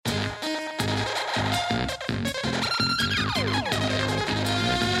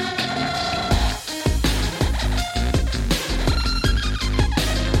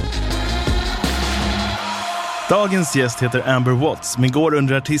Dagens gäst heter Amber Watts, men går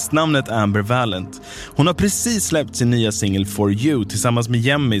under artistnamnet Amber Valent. Hon har precis släppt sin nya singel For You tillsammans med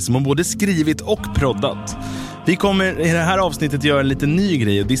Jemmy, som hon både skrivit och proddat. Vi kommer i det här avsnittet göra en liten ny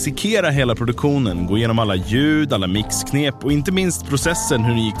grej och dissekera hela produktionen, gå igenom alla ljud, alla mixknep och inte minst processen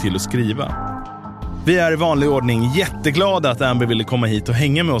hur det gick till att skriva. Vi är i vanlig ordning jätteglada att Amber ville komma hit och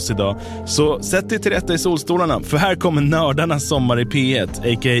hänga med oss idag. Så sätt dig till rätta i solstolarna, för här kommer nördarnas sommar i P1,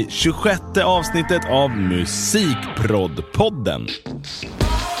 a.k.a. 26:e avsnittet av Musikprodd-podden.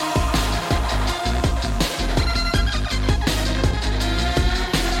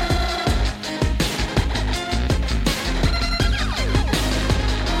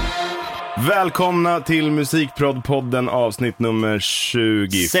 Välkomna till Musikprodd-podden, avsnitt nummer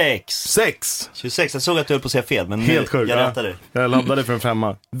 26. 26, jag såg att du höll på att säga fel, men helt sjukt. Jag rättade. Jag laddade för en 5.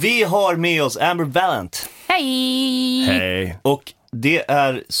 Vi har med oss Amber Valent. Hej! Hej. Och det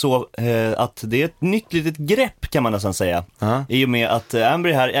är så att det är ett nytt litet grepp, kan man nästan säga. I och med att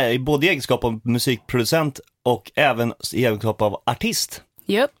Amber här är både i egenskap av musikproducent och även i egenskap av artist.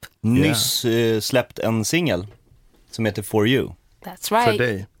 Yep. Nyss släppt en singel som heter For You. That's right. För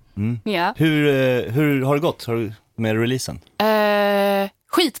dig. Ja. Hur har det gått med releasen?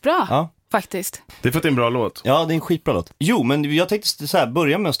 Skitbra, faktiskt. Det är för att det är en bra låt. Ja, det är en skitbra låt. Jo, men jag tänkte så här,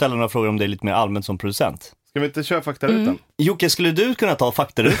 börja med att ställa några frågor om dig lite mer allmänt som producent. Ska vi inte köra faktarutan? Jocke, skulle du kunna ta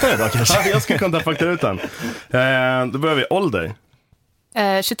faktarutan idag kanske? Ja, jag ska kunna ta faktarutan. Då börjar vi. Ålder.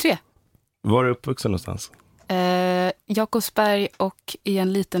 23. Var är du uppvuxen någonstans? Jakobsberg och i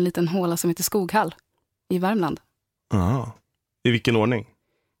en liten håla som heter Skoghall i Värmland. Aha. I vilken ordning?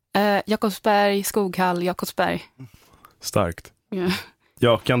 Jakobsberg, Skoghall, Jakobsberg. Starkt. Ja.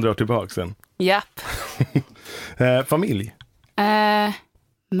 Jakan drar tillbaka sen. Japp. Familj?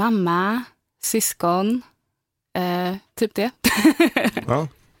 Mamma, syskon, typ det. Ja.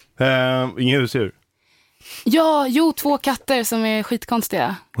 Inga husdjur? Ja, 2 katter som är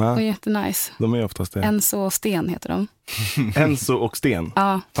skitkonstiga. Ja. Och jättenice. De är oftast det. Enso och Sten heter de. Enso och Sten?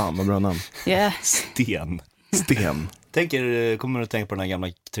 Ja. Fan, vad bra namn. Yeah. Sten. Kommer du att tänka på den här gamla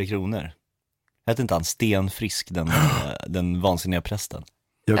 3 kronor? Hette inte han Sten Frisk, den vansinniga prästen?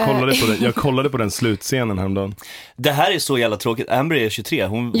 Jag kollade på den slutscenen häromdagen. Det här är så jävla tråkigt. Amber är 23.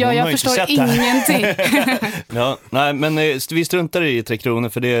 Hon jag har förstår inte sett ingenting. Ja, nej, men vi struntar i 3 kronor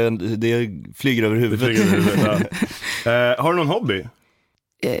för det flyger över huvudet. Har du någon hobby?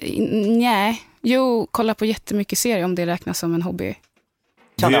 Nej. Jo, kolla på jättemycket serier om det räknas som en hobby.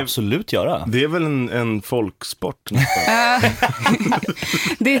 Kan det absolut göra. Det är väl en folksport nästan.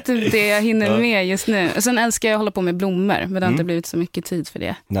 Det är typ det jag hinner med just nu. Och sen älskar jag att hålla på med blommor, men det har inte blivit så mycket tid för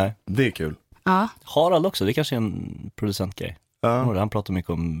det. Nej. Det är kul. Ja. Harald också, det kanske är en producentgrej. Ja. Han pratar mycket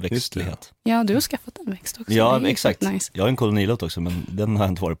om växtlighet. Ja, du har skaffat en växt också. Ja, exakt. Nice. Jag har en kolonilott också, men den har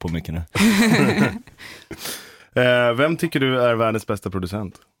jag inte varit på mycket nu. Vem tycker du är världens bästa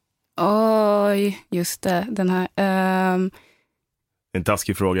producent? Oj, just det. Den här... En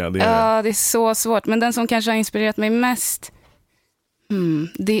taskig fråga. Det är så svårt. Men den som kanske har inspirerat mig mest,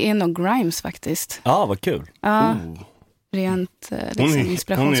 det är nog Grimes faktiskt. Ja, vad kul. Ja, rent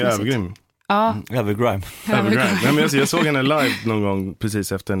inspirationsmässigt. Hon är övergrym. Ja. Evergrime. Men jag såg henne live någon gång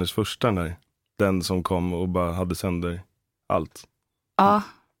precis efter hennes första där. Den som kom och bara hade sönder allt. Ja.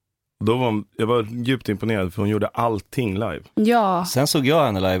 Jag var djupt imponerad för hon gjorde allting live. Ja. Sen såg jag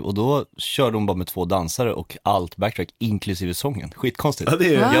henne live och då körde hon bara med 2 dansare och allt backtrack inklusive sången. Skitkonstigt. Ja,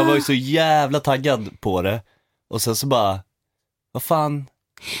 jag var ju så jävla taggad på det. Och sen så bara, vad fan.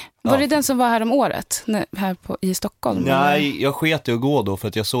 Var det den som var här om året? Här i Stockholm? Nej, jag sket i att gå då för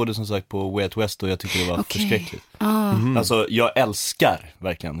att jag såg det som sagt på Way Out West och jag tyckte det var förskräckligt. Alltså jag älskar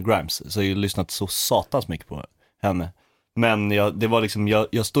verkligen Grimes. Så jag har lyssnat så satans mycket på henne. Men det var liksom,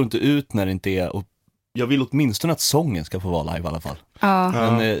 jag står inte ut när det inte är, och jag vill åtminstone att sången ska få vara live i alla fall. Ja.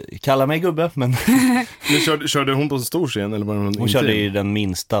 Men kalla mig gubbe, men... körde hon på en stor scen? Eller var hon körde i den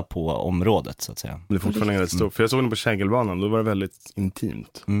minsta på området, så att säga. Det är fortfarande rätt stort. För jag såg henne på Kägelbanan, då var det väldigt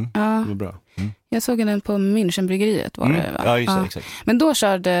intimt. Det var bra. Jag såg henne på Münchenbryggeriet, var det, va? Ja, just det, exakt. Men då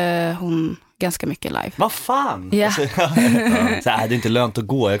körde hon ganska mycket live. Vad fan? Ja. Alltså, det är inte lönt att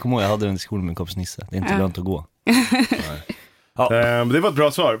gå. Jag kommer ihåg, jag hade en diskussion med min kompis Nisse. Det är inte lönt att gå. Ja. Det var ett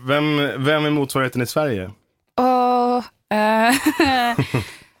bra svar. Vem är motsvarigheten i Sverige?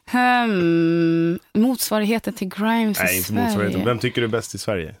 Motsvarigheten till Grimes i inte Sverige. motsvarigheten. Vem tycker du är bäst i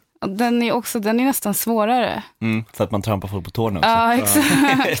Sverige? Den är nästan svårare. För att man trampar folk på tårna också. Ja,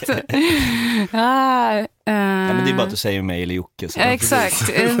 exakt. Ja, men det är bara att du säger mig eller Jocke. Så. Exakt,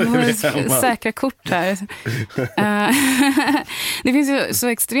 säkra kort här. Det finns ju så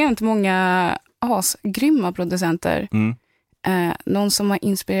extremt många asgrymma producenter. Någon som har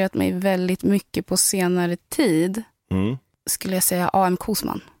inspirerat mig väldigt mycket på senare tid skulle jag säga A.M.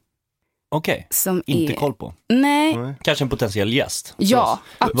 Kosman. Okej, inte koll på. Nej. Kanske en potentiell gäst. Ja,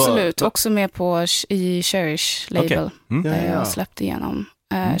 absolut. Också med i Cherish label. Okay. Där jag släppte igenom.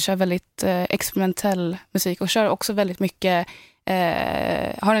 Kör väldigt experimentell musik och kör också väldigt mycket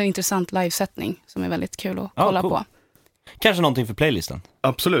har en intressant livesättning som är väldigt kul att kolla på. Kanske någonting för playlisten.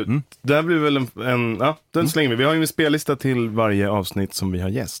 Absolut. Det här blir väl den slänger vi. Vi har ju en spellista till varje avsnitt som vi har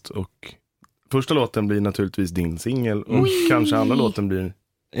gäst. Och första låten blir naturligtvis din singel. Och kanske andra låten blir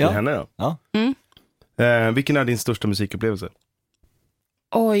henne då. Ja. Vilken är din största musikupplevelse?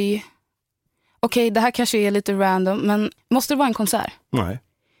 Oj. Okej, det här kanske är lite random. Men måste det vara en konsert? Nej.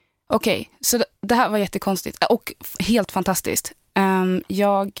 Okej, så det här var jättekonstigt. Och helt fantastiskt.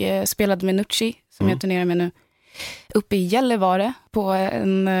 Jag spelade med Nucci, som jag turnerar med nu. Uppe i Gällivare på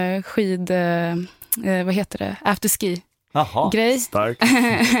en vad heter det? Afterski grej. Stark.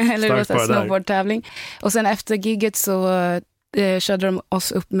 Eller stark snowboardtävling. Och sen efter gigget så körde de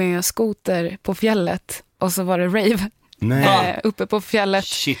oss upp med skoter på fjället. Och så var det rave. Uppe på fjället.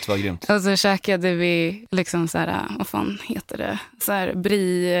 Shit, vad grymt. Och så käkade vi liksom så här, vad fan heter det? Så här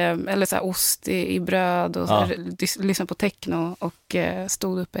brie eller så här ost i bröd och så här, lyssnade på techno och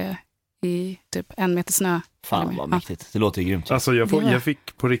stod uppe i typ 1 meter snö. Fan vad mäktigt. Det låter ju grymt. Alltså jag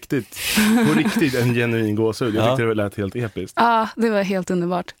fick på riktigt en genuin gåshud. Jag tyckte det lät helt episkt. Ja, det var helt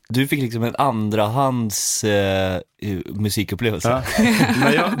underbart. Du fick liksom en andrahands musikupplevelse.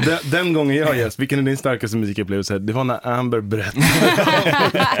 Ja. Den gången jag gäst, vilken är din starkaste musikupplevelse? Det var när Amber berättade.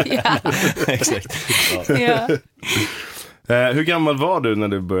 Exakt. Ja. Hur gammal var du när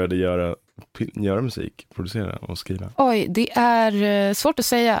du började göra musik, producera och skriva? Oj, det är svårt att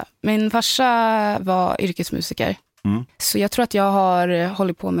säga. Min farsa var yrkesmusiker. Så jag tror att jag har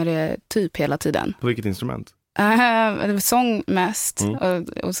hållit på med det typ hela tiden. På vilket instrument? Det var sång mest.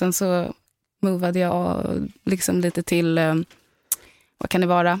 Och sen så movade jag liksom lite till, vad kan det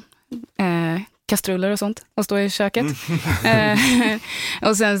vara? Kastruller och sånt. Och stå i köket.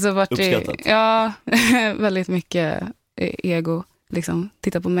 Och sen så var det väldigt mycket ego. Liksom,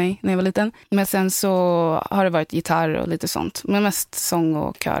 titta på mig när jag var liten. Men sen så har det varit gitarr och lite sånt. Men mest sång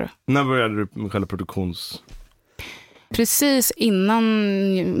och kör. När började du med själva produktions... Precis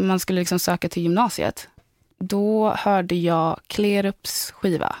innan man skulle liksom söka till gymnasiet. Då hörde jag Klerups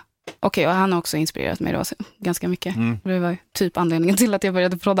skiva. Okej, och han har också inspirerat mig då ganska mycket. Det var typ anledningen till att jag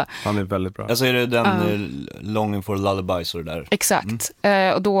började prodda. Han är väldigt bra. Alltså är det den Longing for Lullabies och det där? Exakt.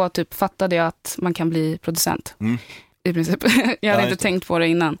 Och då typ fattade jag att man kan bli producent. I princip. Jag hade inte tänkt på det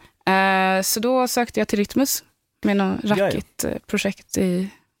innan. Så då sökte jag till Rytmus med någon rackigt projekt i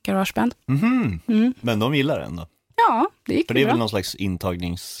GarageBand. Men de gillar det ändå? Ja, det gick bra. För det är väl någon slags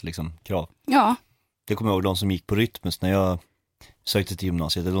intagnings-krav? Ja. Det kommer jag ihåg, de som gick på Rytmus när jag sökte till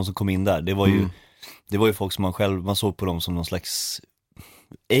gymnasiet, de som kom in där, det var ju folk som man såg på dem som någon slags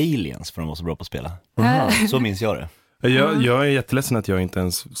aliens för de var så bra på att spela. Så minns jag det. Jag är jätteledsen att jag inte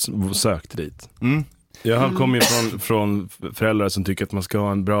ens sökte dit. Jag kommer ju från föräldrar som tycker att man ska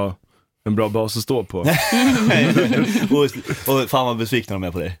ha en bra bas att stå på. och fan vad besvikna de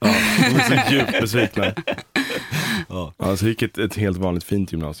är på dig. Ja, de är så djupt besvikna. Ja, så gick ett helt vanligt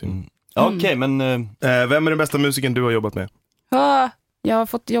fint gymnasium. Okej, men... vem är den bästa musikern du har jobbat med? Jag har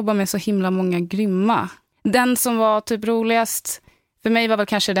fått jobba med så himla många grymma. Den som var typ roligast för mig var väl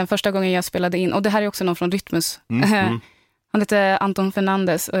kanske den första gången jag spelade in. Och det här är också någon från Rytmus. Han heter Anton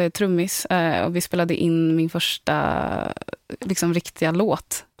Fernandes och är trummis. Och vi spelade in min första liksom riktiga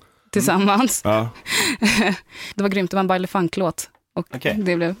låt tillsammans. Det var grymt, det var en Baile Funk-låt. Och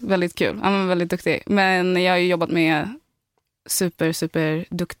det blev väldigt kul. Han var väldigt duktig. Men jag har ju jobbat med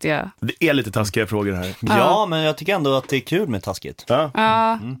super duktiga. Det är lite taskiga frågor här. Ja, men jag tycker ändå att det är kul med taskigt.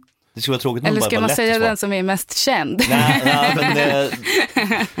 Det skulle vara tråkigt. Eller ska man säga den som är mest känd? Nej,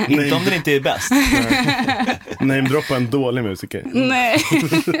 men inte om den inte är bäst. Nej, droppa en dålig musiker. Nej.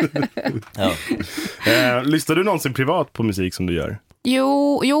 Lyssnar du någonsin privat på musik som du gör?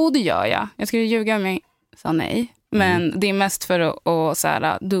 Jo, det gör jag. Jag skulle ljuga om jag sa nej. Men det är mest för att så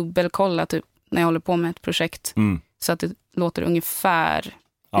här, dubbelkolla typ, när jag håller på med ett projekt. Så att det låter ungefär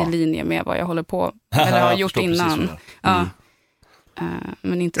i linje med vad jag håller på eller har gjort innan.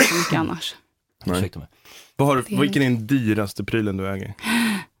 Men inte så mycket annars. Vilken är den dyraste prylen du äger?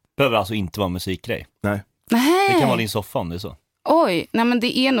 Behöver alltså inte vara musikgrej. Nej. Det kan vara din soffa om det är så. Oj, nej men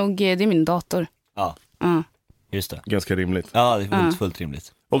det är min dator. Just det. Ganska rimligt. Ja, det är fullt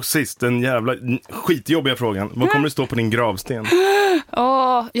rimligt. Och sist, den jävla skitjobbiga frågan. Vad kommer det stå på din gravsten?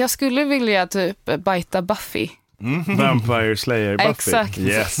 Jag skulle vilja typ bajta Buffy. Vampire Slayer Buffy. Exakt.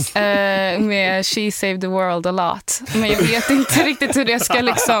 Yes. Med She Saved the World a lot. Men jag vet inte riktigt hur det ska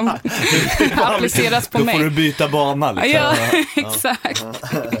liksom appliceras på mig. Då får du byta bana liksom. Ja, exakt.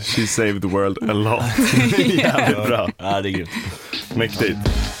 She saved the world a lot. Jävligt bra. Ja, det är grymt. Mäktigt.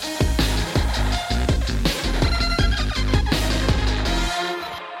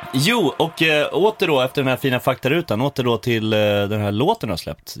 Jo, och åter då efter den här fina faktarutan, åter då till den här låten jag har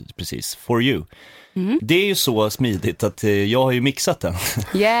släppt precis, For You. Det är ju så smidigt att jag har ju mixat den.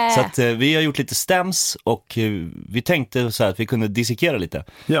 Yeah. Så att vi har gjort lite stems och vi tänkte så här att vi kunde dissekera lite.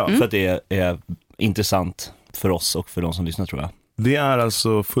 Ja. För att det är intressant för oss och för de som lyssnar, tror jag. Det är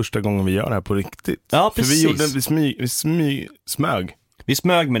alltså första gången vi gör det här på riktigt. Ja, precis. För vi smög. Vi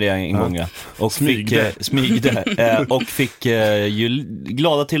smög med det en gång, ja. Och smygde och fick ju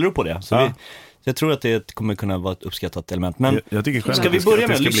glada tillrop på det. Så jag tror att det kommer kunna vara ett uppskattat element. Men jag tycker själv ska vi börja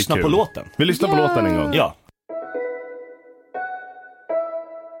med att lyssna på låten? Vi lyssnar på låten en gång. Ja.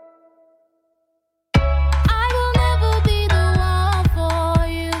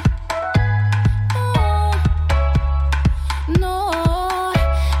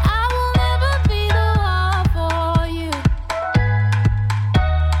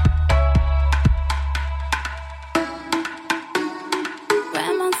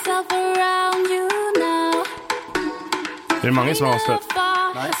 Är det många som har avslöjat?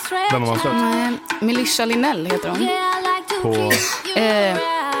 Nej. Vem har avslöjat? Melissa Linell heter hon. På...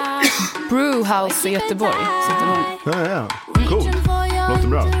 Brewhouse i Göteborg sitter hon. Ja. Cool. Låter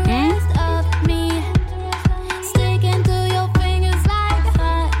bra.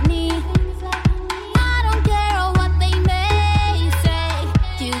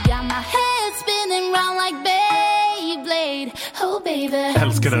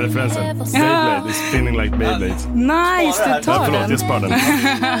 Älskar den referensen. Beyblade is spinning like Beyblades. Nice, du tar förlåt, den. jag spar den.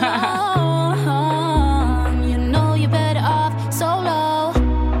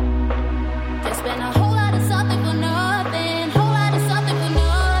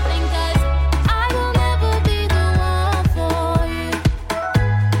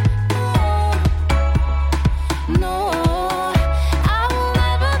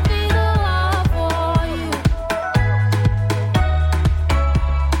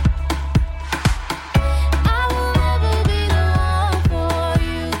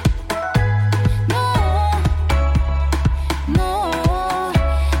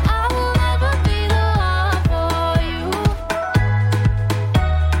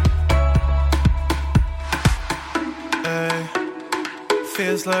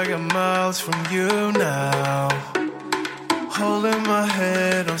 Feels like I'm miles from you now. Holding my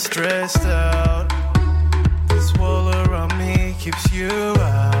head, I'm stressed out. This wall around me keeps you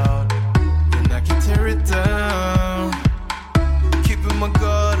out, and I can tear it down. Keeping my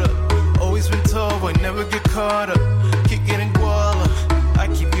guard up, always been told I never get caught up. Keep getting guala, I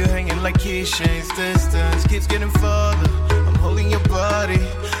keep you hanging like keychains. Distance keeps getting farther. I'm holding your body,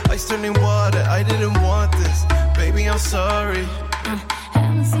 ice turning water. I didn't want this, baby, I'm sorry.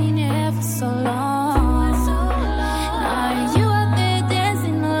 Haven't seen you for so long. Now you are there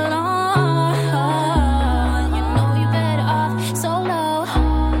dancing alone. You know you're better off solo.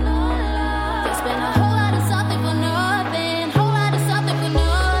 There's been a whole lot of something for nothing, whole lot of something for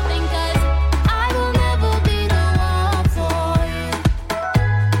nothing. 'Cause I will never be the one for you.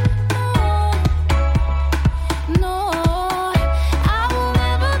 No, I will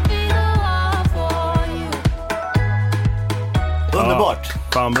never be the one for you. Underbart.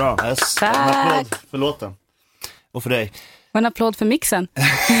 Fan bra. Yes. En applåd för låten. Och för dig. Och en applåd för mixen.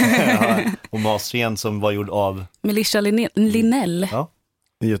 Ja, och masteringen som var gjord av Melissa Linell. Ja.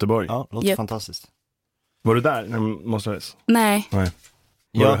 I Göteborg. Ja, låter fantastiskt. Var du där när den mastades? Nej.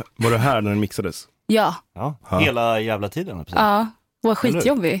 Var du här när den mixades? Ja. Ja, hela jävla tiden. Precis. Ja. Var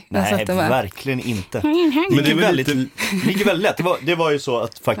skitjobbig. Nej, verkligen inte. Men det är väldigt lätt. Det var ju så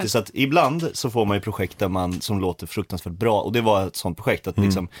att faktiskt att ibland så får man ju projekt där man som låter fruktansvärt bra. Och det var ett sånt projekt att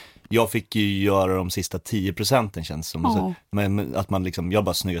liksom, jag fick ju göra de sista 10% känns som. Så, men att man liksom, jag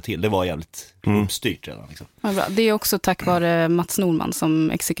bara snöade till. Det var jävligt uppstyrt redan. Liksom. Ja, bra. Det är också tack vare Mats Norman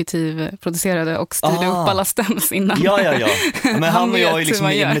som exekutiv producerade och styrde upp alla stäms innan. Ja. Men han och jag har ju liksom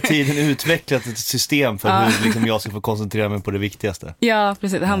med tiden utvecklat ett system för hur liksom jag ska få koncentrera mig på det viktigaste. Ja,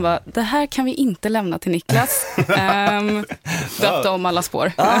 precis. Han bara, det här kan vi inte lämna till Niklas. Döpte om alla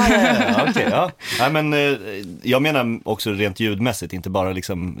spår. Okej. Nej, men jag menar också rent ljudmässigt, inte bara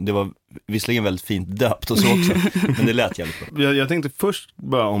liksom, det var visserligen väldigt fint döpt och så också, men det lät jävligt bra. Jag tänkte först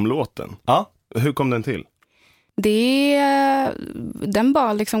bara om låten. Ja. Hur kom den till? Den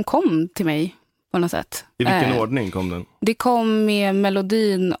bara liksom kom till mig på något sätt. I vilken ordning kom den? Det kom med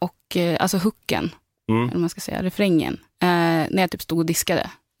melodin och alltså hooken. eller vad man ska säga, refrängen, när jag typ stod och diskade.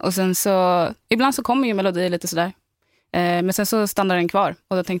 Och sen så, ibland så kommer ju melodi lite sådär. Men sen så stannar den kvar.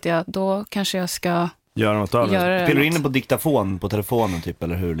 Och då tänkte jag, då kanske jag ska göra något av det. Spelar du in den på diktafon på telefonen typ,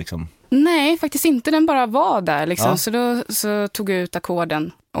 eller hur liksom? Nej, faktiskt inte. Den bara var där liksom. Ja. Så då så tog jag ut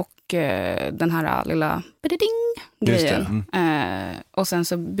ackorden och den här lilla grejen. Och sen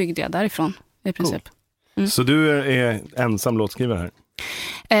så byggde jag därifrån i princip. Cool. Så du är ensam låtskrivare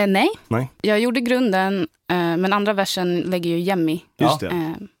här? Nej. Jag gjorde grunden, men andra versen lägger ju Jemmy. Just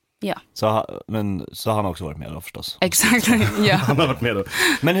det. Ja. Så har han också varit med då förstås. Exakt, ja. Han har varit med då.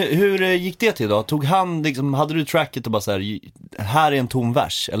 Men hur gick det till då? Tog han liksom, hade du tracket och bara så här är en tom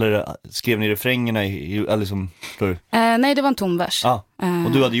vers? Eller skrev ni refrängerna eller liksom, nej, det var en tom vers.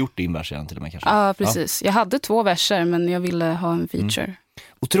 Och du hade gjort din vers igen till och med kanske? Ja, precis. Jag hade 2 verser, men jag ville ha en feature.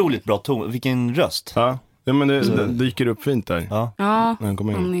 Otroligt bra ton, vilken röst. Ja, men det dyker upp fint där. Ja, när han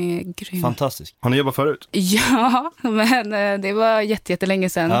kommer in. Han är grym. Fantastisk. Har ni jobbat förut? Ja, men det var jättelänge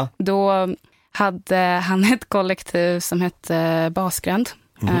sedan. Ja. Då hade han ett kollektiv som hette Basgränd.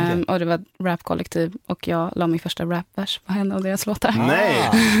 Och det var ett rapkollektiv. Och jag la min första rapvers på henne och deras låtar. Nej,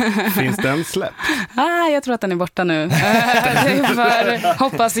 finns den släppt? Jag tror att den är borta nu.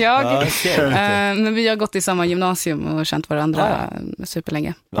 Hoppas jag. Men vi har gått i samma gymnasium och känt varandra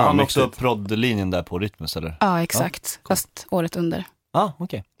superlänge. Han har också proddlinjen där på Rytmus, eller? Ja, exakt. Cool. Fast året under.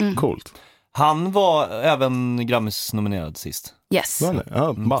 Okej. Coolt. Han var även Grammis-nominerad sist. Yes.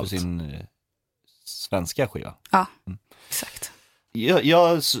 För sin svenska skiva. Ja, exakt.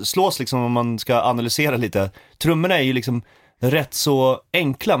 Jag slås liksom, om man ska analysera lite. Trummorna är ju liksom rätt så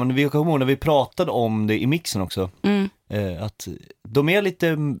enkla, men vi kommer ihåg när vi pratade om det i mixen också. Att de är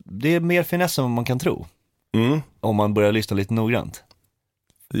lite, det är mer finess än vad man kan tro. Om man börjar lyssna lite noggrant.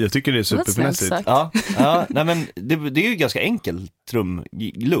 Jag tycker det är superfinessigt. Ja, nej, men det är ju ganska enkel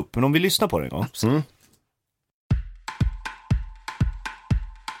trumloop, men om vi lyssnar på det en gång.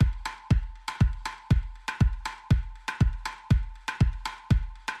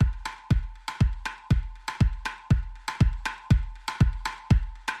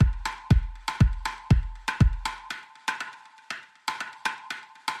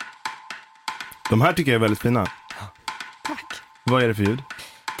 De här tycker jag är väldigt fina. Tack. Vad är det för ljud?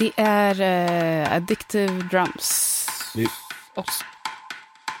 Det är Addictive Drums.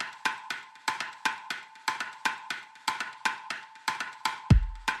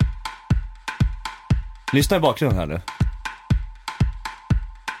 Lyssna i bakgrunden här nu.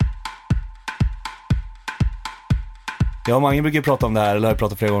 Ja, Mange brukar prata om det här, eller har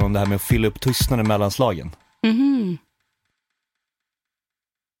pratat flera gånger om det här med att fylla upp tystnaden mellan slagen.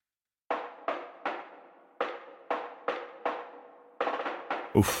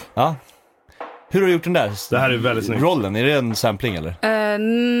 Ja. Hur har du gjort den där? Det här är väldigt snyggt. Rollen, är det en sampling eller?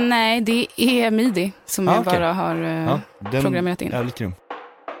 Nej, det är MIDI som jag bara har programmerat in. Jävligt grym.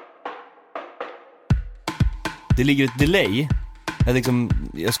 Det ligger ett delay.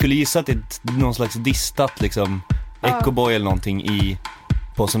 Jag skulle gissa att det är någon slags distat liksom, echoboy eller någonting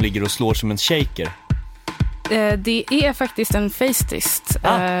på som ligger och slår som en shaker. Det är faktiskt en face dist.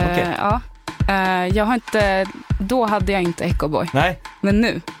 Okay. Ja. Jag har inte, då hade jag inte echoboy. Nej. Men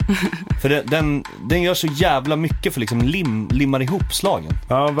nu. För den gör så jävla mycket för liksom limmar ihop slagen.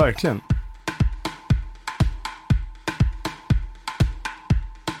 Ja, verkligen.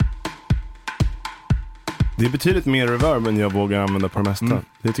 Det är betydligt mer reverb än jag vågar använda på det mesta.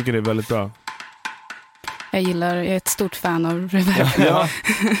 Jag tycker det är väldigt bra. Jag är ett stort fan av reverb.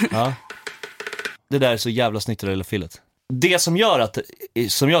 Ja. Det där är så jävla snyggt, det lilla fillet. Det som gör att,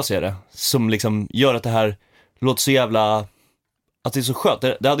 som jag ser det, som liksom gör att det här låter så jävla, att det är så skönt.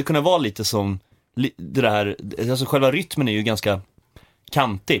 Det hade kunnat vara lite som det här, alltså själva rytmen är ju ganska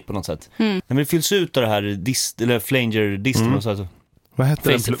kantig på något sätt. Men det fylls ut av det här eller flanger-disten och så här. Vad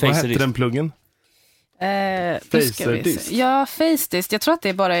hette den pluggen? Facerdist. Ja, Facerdist. Jag tror att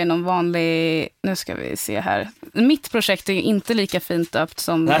det bara är någon vanlig, nu ska vi se här. Mitt projekt är inte lika fint döpt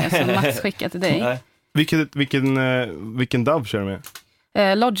som Mats skickade till dig. Nej. Vilken DAW kör du med?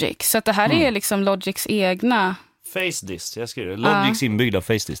 Logic. Så att det här är liksom Logics egna. Facedist, jag skriver. Logics inbyggda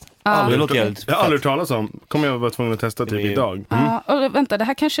Facedist. Jag har aldrig hört talas om. Kommer jag vara tvungen att testa typ idag. Och vänta, det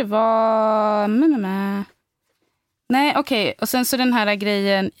här kanske var... Nej, okej. Och sen så den här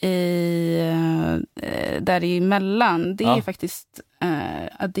grejen där emellan, det är faktiskt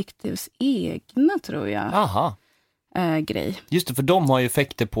Addictives egna, tror jag. Aha. Grej. Just det, för de har ju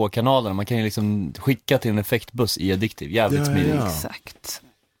effekter på kanalen. Man kan ju liksom skicka till en effektbuss i Addictive. Jävligt smidigt. Ja. Exakt.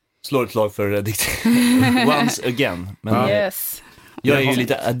 Slår ett slag för Addictive. Once again. Men yes. Jag är ju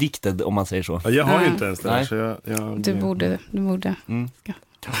lite addicted, om man säger så. Jag har ju inte ens det. Så Du borde.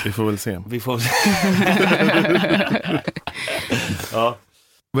 Vi får väl se. Ja.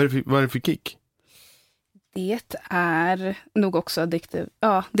 Vad är det för kick? Det är nog också addictive.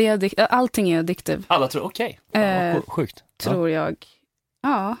 Ja, det är allting är addictive. Alla tror, okej. Sjukt. Tror jag.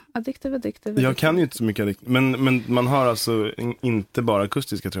 Ja, addictive. Jag kan ju inte så mycket men man har alltså inte bara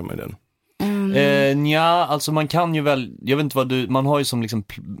akustiska trummor i den. Nja, alltså man kan ju väl, jag vet inte man har ju som liksom,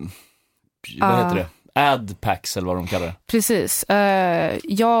 vad heter det? Adpacks eller vad de kallar det. Precis.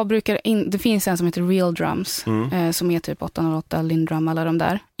 Jag brukar, det finns en som heter Real Drums, som är typ 808, Lindrum, alla de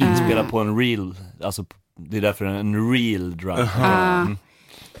där. Inspelad på en real, alltså det är därför en real drum.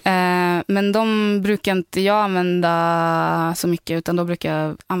 Men de brukar inte jag använda så mycket, utan då brukar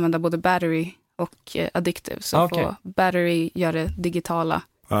jag använda både battery och addictive. Så på battery gör det digitala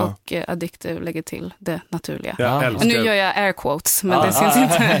och addictive lägger till det naturliga. Nu gör jag air quotes, men det syns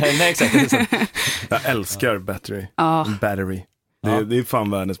inte. Nej, exakt. Jag älskar battery. Battery. Det är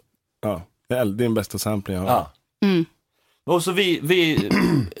fan världens... det är den bästa sampling jag har. Och så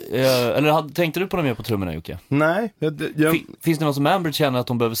eller tänkte du på det mer på trummorna, Jocke? Nej. Finns det något som Amber känner att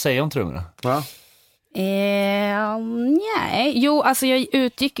de behöver säga om trummorna? Nej. Jo, alltså jag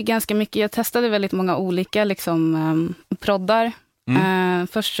utgick ganska mycket. Jag testade väldigt många olika liksom proddar.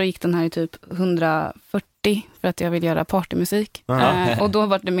 Först så gick den här i typ 140 för att jag vill göra partymusik. Och då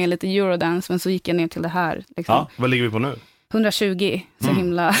var det med lite eurodance, men så gick jag ner till det här. Liksom. Vad ligger vi på nu? 120, så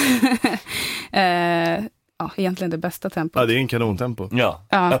himla... egentligen det bästa tempot. Det är en kanontempo.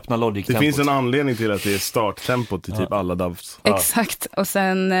 Öppna Logic-tempot. Det finns en anledning till att det är starttempot i typ alla DAWs. Exakt, och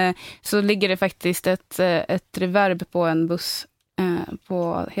sen så ligger det faktiskt ett reverb på en buss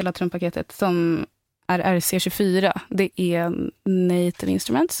på hela trumpaketet som är RC24. Det är Native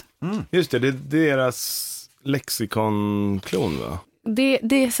Instruments. Just det är deras lexikon-klon, va?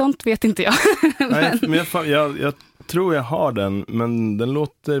 Det är sånt vet inte jag. Nej, men jag tror jag har den, men den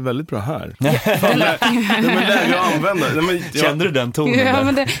låter väldigt bra här. Den är läge att använda. Kände du den tonen? Ja,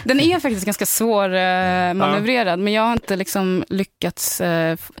 men den är faktiskt ganska svår manövrerad, men jag har inte liksom lyckats.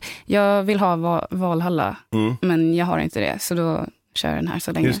 Jag vill ha Valhalla, men jag har inte det, så då kör jag den här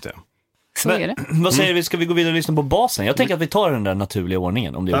så länge. Just det. Så är det. Vad säger vi, ska vi gå vidare och lyssna på basen? Jag tänker att vi tar den där naturliga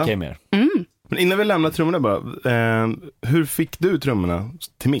ordningen, om det är okej med er. Men innan vi lämnar trummorna bara, hur fick du trummorna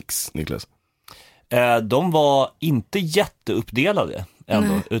till mix, Niklas? De var inte jätteuppdelade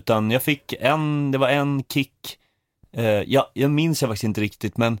ändå, utan jag fick det var en kick. Jag minns jag faktiskt inte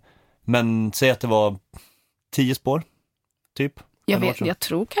riktigt, men säg att det var 10 spår, typ. Jag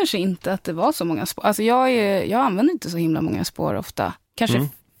tror kanske inte att det var så många spår. Alltså jag använder inte så himla många spår ofta. Kanske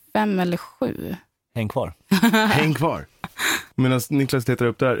 5 eller 7. Häng kvar. Häng kvar. Medan Niklas letar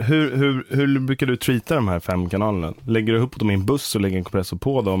upp där, hur brukar du treata de här 5 kanalerna? Lägger du ihop dem i en buss och lägger en kompressor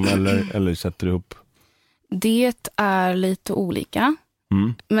på dem, eller sätter du ihop? Det är lite olika.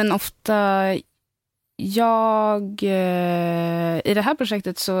 Men ofta i det här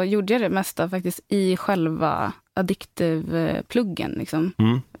projektet så gjorde jag det mesta faktiskt i själva addictive-pluggen liksom.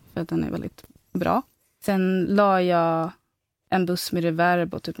 För att den är väldigt bra. Sen la jag en buss med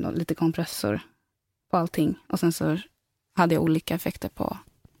reverb och typ lite kompressor på allting. Och sen så hade jag olika effekter på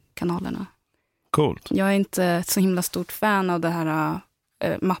kanalerna. Coolt. Jag är inte så himla stort fan av det här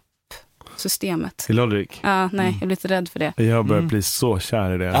mappsystemet. I Logic? Nej, jag är lite rädd för det. Jag börjar bli så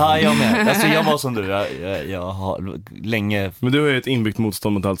kär i det. Ja, jag med. Alltså jag var som du. Jag har länge... Men du har ju ett inbyggt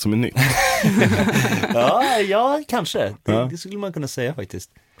motstånd mot allt som är nytt. ja, kanske. Det skulle man kunna säga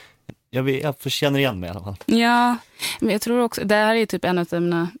faktiskt. Jag känner igen mig i alla fall. Ja, men jag tror också, det här är typ en av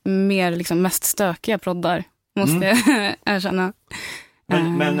mina mer liksom mest stökiga proddar, måste jag erkänna.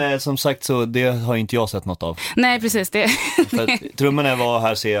 Men som sagt så det har inte jag sett något av. Nej, precis det. För trummorna var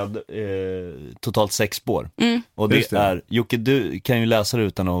här ser totalt 6 spår. Och det är, Jocke, du kan ju läsa det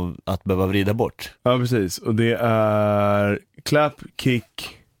utan att behöva vrida bort. Ja, precis. Och det är clap,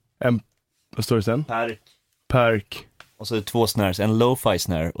 kick, vad står det sen? Perk. Och så är det 2 snares, en lo-fi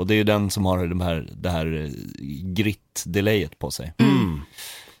snare. Och det är ju den som har det här grit-delayet på sig.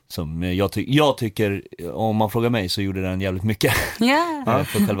 Som jag tycker, om man frågar mig så gjorde den jävligt mycket.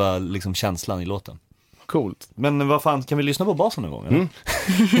 För själva liksom känslan i låten. Coolt. Men vad fan, kan vi lyssna på basen någon gång? Eller?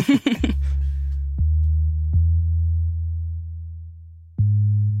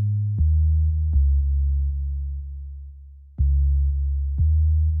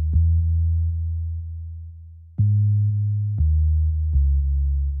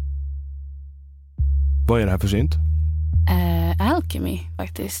 Vad är det här för synt? Alchemy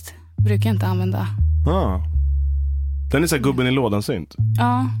faktiskt. Brukar jag inte använda. Den är så här gubben i lådan synt.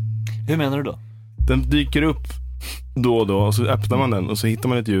 Ja. Hur menar du då? Den dyker upp då och då, och så öppnar man den och så hittar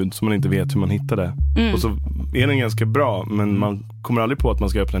man ett ljud som man inte vet hur man hittar det. Och så är den ganska bra, men man kommer aldrig på att man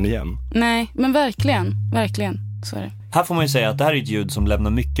ska öppna den igen. Nej, men verkligen så är det. Här får man ju säga att det här är ett ljud som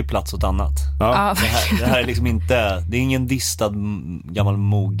lämnar mycket plats åt annat. Ja. Det här är liksom inte, det är ingen distad gammal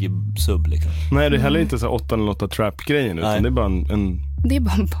mog-sub liksom. Nej, det är heller inte så 808 trap-grejen, utan det är bara Det är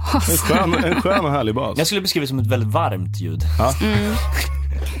bara en bas. en skön och härlig bas. Jag skulle beskriva det som ett väldigt varmt ljud. Ja.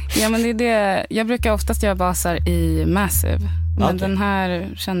 Ja, men det är det. Jag brukar oftast göra basar i Massive. Men den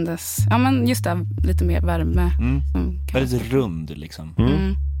här kändes, ja men just det, lite mer värme. Väldigt rund liksom.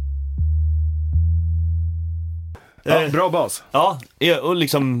 Ja, bra bas. Ja, och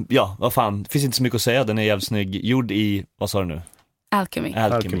liksom, ja, vad fan, det finns inte så mycket att säga. Den är jävligt snygg, gjord i, vad sa du nu? Alchemy.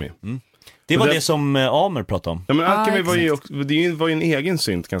 Det var det som Amer pratade om. Ja, men Alchemy var ju en egen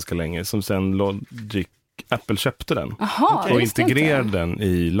synt ganska länge, som sen Logic, Apple köpte den. Aha, och integrerade den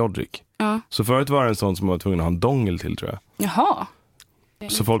i Logic. Ja. Så förut var det en sån som var tvungen att ha en dongel till, tror jag. Jaha.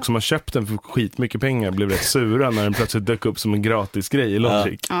 Så folk som har köpt den för skitmycket pengar blev rätt sura när den plötsligt dök upp som en gratis grej i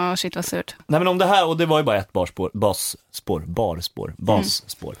Logic. Ja, shit vad surt. Nej, men om det här, och det var ju bara ett basspår.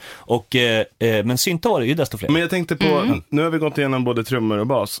 Och, men synta var det ju desto fler. Men jag tänkte på, nu har vi gått igenom både trummor och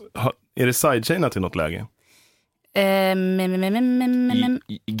bas. Är det sidechainat till något läge?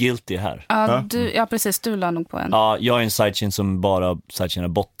 Guilty här. Ja, precis, du la nog på en. Ja, jag är en sidechain som bara sidechainar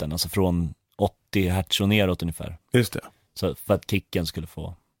botten, alltså från 80 hertz och neråt ungefär. Just det. Så för att kicken skulle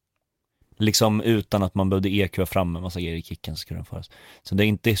få, liksom utan att man behövde EQa fram en massa grejer i kicken, så skulle den föras. Så det är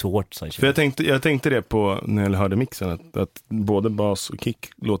inte så hårt sidechain. För jag tänkte det på när jag hörde mixen, att både bas och kick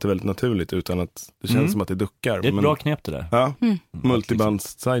låter väldigt naturligt utan att det känns som att det duckar. Det är ett bra knep det där. Ja,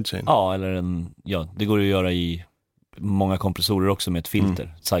 multibands sidechain. Ja, eller det går att göra i många kompressorer också med ett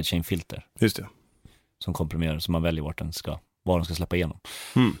filter, sidechain-filter. Just det. Som komprimerar, så man väljer vad de ska släppa igenom.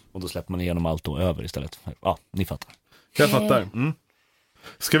 Och då släpper man igenom allt då över istället. Ja, ni fattar. Jag fattar.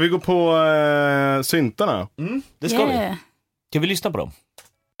 Ska vi gå på syntarna? Det ska vi. Kan vi lyssna på dem?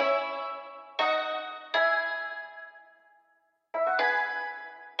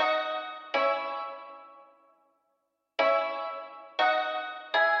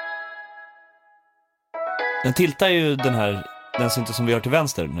 Den tiltar ju den synten som vi har till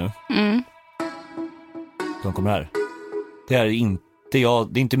vänster nu. De kommer här. Det är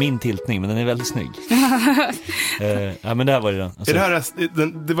inte min tiltning, men den är väldigt snygg. Ja, men det här var det. Alltså,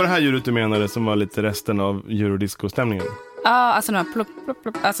 det var det här ljudet du menade som var lite resten av eurodisco-stämningen? Ja, alltså den här plopp,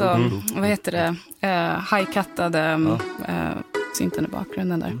 alltså vad heter det? High-cuttade synten i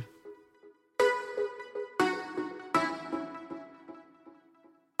bakgrunden där.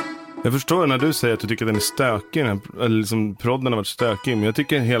 Jag förstår när du säger att du tycker att den är stökig, eller liksom prodden har varit stökig, men jag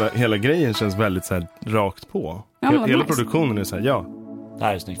tycker hela grejen känns väldigt så här rakt på. Hela nice. Produktionen är så här, Det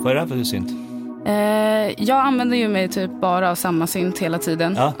här är snyggt. Vad är det här för synt? Jag använder ju mig typ bara av samma synt hela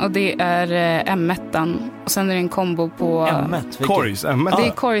tiden. Och det är M1. Och sen är det en kombo på M1? Korgs M1? Det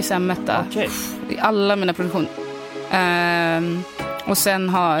är Korgs M1. Okay. I alla mina produktioner. Och sen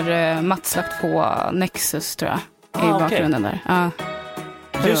har Mats lagt på Nexus, tror jag, i bakgrunden där. Ja.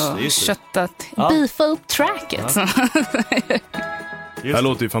 Just köttat. Beefa upp tracket. Det här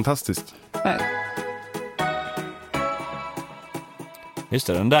låter ju fantastiskt. Just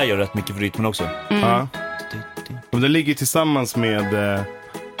det, den där gör rätt mycket för rytmen också. Ja. Och det ligger tillsammans med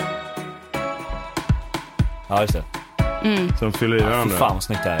ja, just det. Som fyller i varandra. Fan vad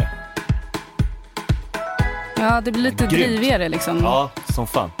snyggt det här är. Ja, det blir lite drivigare liksom. Ja, som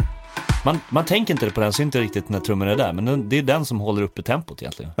fan. Man tänker inte på den, så inte riktigt när trummor är där. Men det är den som håller uppe tempot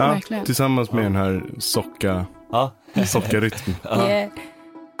egentligen. Ja, tillsammans med den här socka-rytmen. Yeah.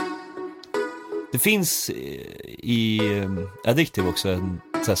 Det finns i Addictive också en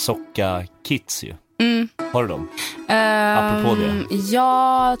sån här socka-kits ju. Har du dem? Apropå det.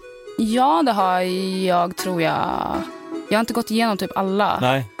 Ja, det har jag, tror jag. Jag har inte gått igenom typ alla.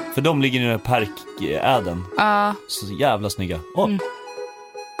 Nej, för de ligger i den här perk-äden. Så jävla snygga.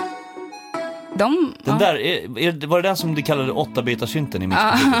 Den där, var det den som du kallade 8-bitar-synten i mitt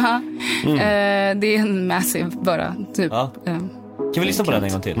det är en Massive bara, typ. Kan vi lyssna på den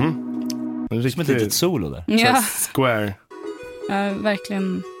en gång till? Som ett litet solo där. Ja. Square.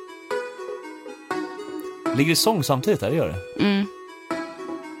 Verkligen. Ligger det sång samtidigt där, det gör det?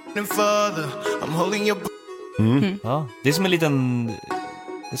 Ja, det är som en liten... Det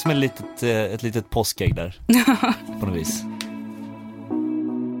är som ett litet påskägg där. På något vis.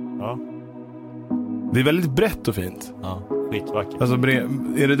 Ja. Det är väldigt brett och fint. Ja, skitvackert. Alltså,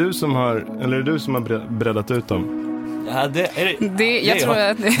 är det du som har breddat ut dem? Ja, det är det. Jag tror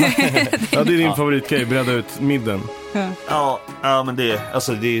att ja, det är din favoritgrej, bredda ut midden. Ja, men det är,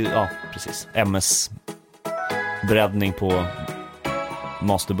 alltså det är, ja, precis. MS. breddning på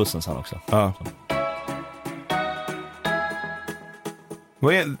masterbussen sen också. Ja.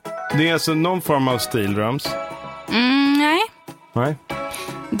 Vad är, det är alltså någon form av steel drums? Nej. Nej.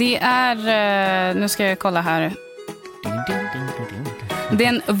 Det är, nu ska jag kolla här. Det är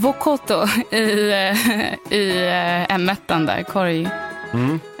en vocoto i M1 där, korg.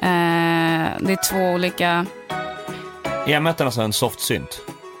 Det är 2 olika... M1 är alltså en soft-synt.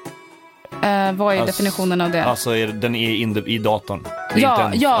 Vad är definitionen av det? Alltså den är i datorn.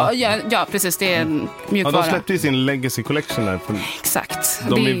 Ja, precis. Det är en mjukvara. Ja, de släppte ju sin Legacy Collection där. Exakt.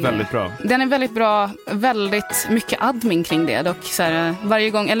 De är väldigt bra. Den är väldigt bra. Väldigt mycket admin kring det. Dock, så här, varje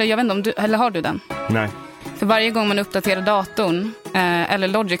gång, eller jag vet inte om du, eller har du den? Nej. För varje gång man uppdaterar datorn eller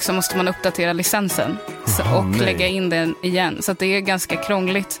Logic så måste man uppdatera licensen och lägga in den igen. Så att det är ganska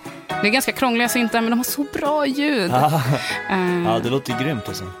krångligt. Det är ganska krångliga syntar, men de har så bra ljud. Ja, det låter grymt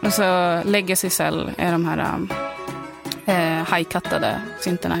alltså. Och så Legacy Cell är de här high-cuttade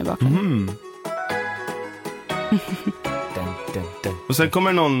syntarna i bakgrunden. Och sen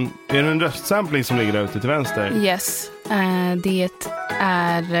kommer någon, är det en röstsampling som ligger där ute till vänster? Yes, det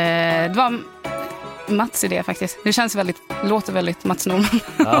är, det var Mats idé faktiskt. Det känns låter väldigt Mats Norman.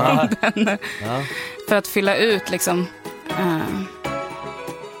 För att fylla ut liksom.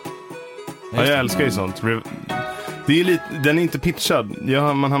 Ja, jag älskar ju sånt. Det är lite, den är inte pitchad.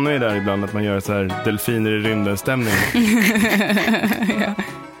 Man hamnar ju där ibland att man gör så här delfiner i rymden-stämning. Ja.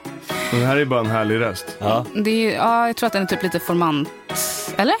 Och det här är bara en härlig röst. Ja. Jag tror att den är typ lite formant.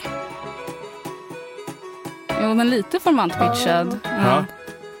 Eller? Jo, men lite formant pitchad.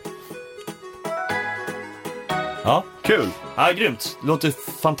 Ja, kul. Ja, grymt. Det låter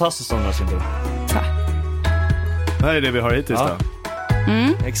fantastiskt som den här. Tack. Det här är det vi har hittills då.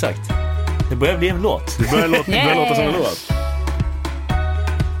 Exakt. Det börjar bli en låt. Det börjar låta som en låt.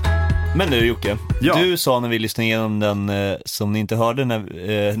 Men nu Jocke, ja. Du sa när vi lyssnade igenom den, som ni inte hörde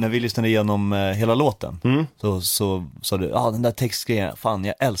när vi lyssnade igenom hela låten, så sa du, den där textgrejen, fan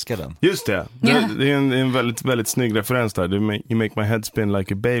jag älskar den. Just det, det är en väldigt, väldigt snygg referens där. You make my head spin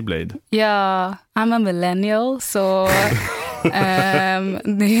like a Beyblade. Ja, I'm a millennial, så det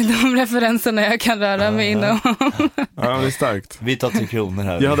är de referenserna jag kan röra mig inom. Ja, det är starkt. Vi tar 3 kronor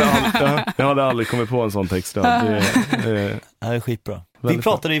här. Jag hade aldrig kommit på en sån text. Det är skitbra. Vi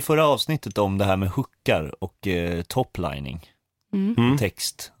pratade i förra avsnittet om det här med hookar och toplining.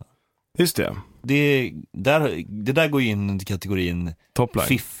 Text. Just det. Det där går in i kategorin topline.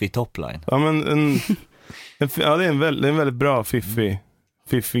 Fiffig topline. Ja, men det är en väldigt bra fiffig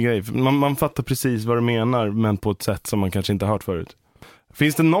grej. Man fattar precis vad du menar, men på ett sätt som man kanske inte har hört förut.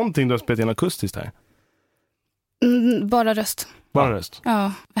 Finns det någonting du har spelat in akustiskt här? Bara röst. Bara röst?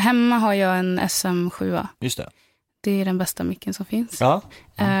 Ja. Hemma har jag en SM7. Just det. Det är den bästa micken som finns. Ja.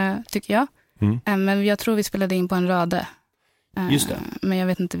 Tycker jag. Men jag tror vi spelade in på en Röde. Just det. Men jag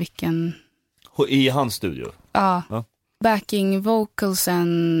vet inte vilken. I hans studio? Ja. Backing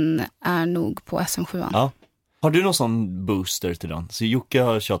vocalsen är nog på SM7. Ja. Har du någon sån booster till den? Så Jocke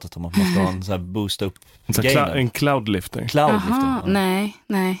har tjatat om att man ska ha en sån här boosta upp en cloudlifter. Aha, nej.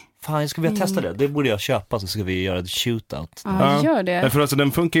 Fan, jag ska vilja testa det. Det borde jag köpa, så ska vi göra ett shootout. Ja, gör det. För alltså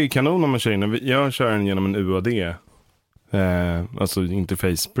den funkar ju kanon om man kör in. Jag kör den genom en UAD. Alltså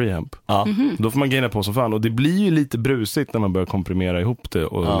interface preamp. Då får man gaina på som fan. Och det blir ju lite brusigt när man börjar komprimera ihop det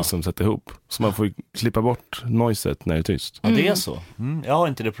och liksom sätta ihop. Så man får klippa bort noiset när det är tyst. Ja, det är så. Jag har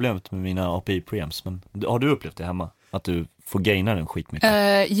inte det problemet med mina API preamps. Men har du upplevt det hemma? Att du får gaina den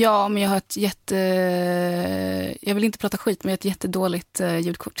skitmycket? Ja, men jag har ett jag vill inte prata skit, men jag har ett jättedåligt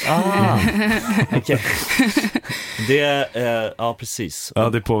ljudkort. Okej. Ja, precis. Ja,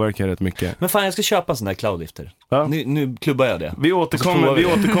 det påverkar rätt mycket. Men fan, jag ska köpa en sån där cloudlifter. Nu klubbar jag det. Vi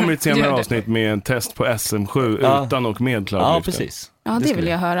återkommer i ett senare avsnitt med en test på SM7 utan och med cloudlifter. Ja, precis. Ja, det vill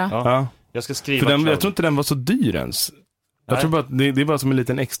jag höra. Ja. Jag ska skriva. Jag tror inte den var så dyr ens. Jag tror bara att det är bara som en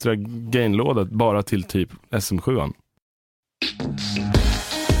liten extra gainlåda bara till typ SM7.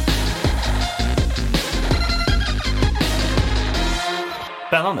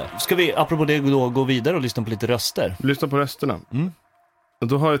 Spännande. Ska vi, apropå det, då gå vidare och lyssna på lite röster? Lyssna på rösterna. Och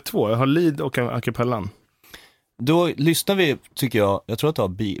då har jag 2. Jag har lead och acapellan. Då lyssnar vi, tycker jag tror att du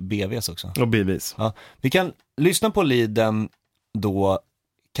har BVs också. Och BVs. Ja. Vi kan lyssna på leaden då,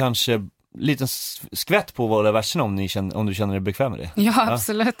 kanske liten skvätt på våra verserna om du känner dig bekväm med det. Ja,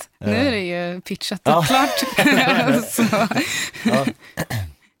 absolut. Nu är det ju pitchat och klart. Så.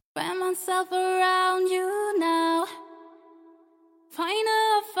 Wrap myself around you now. Find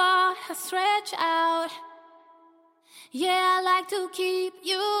how far I stretch out. Yeah, I like to keep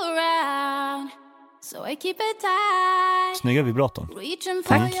you around. So I keep it tight. Snygga vibraton. Reaching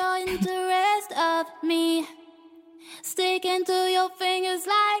for your interest of me. sticking to your fingers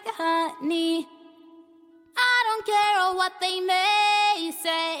like honey. I don't care what they may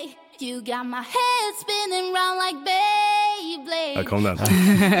say. You got my head spinning round like Beyblade. Här kom den.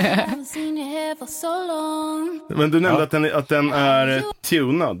 Haven't seen you here for so long. Men du nämnde att den är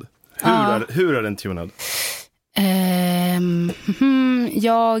tunad. Hur är den tunad?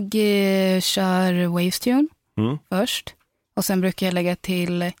 Jag kör Wavestune först. Och sen brukar jag lägga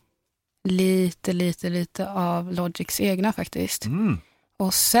till lite av Logics egna faktiskt.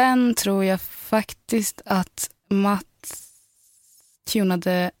 Och sen tror jag faktiskt att Matt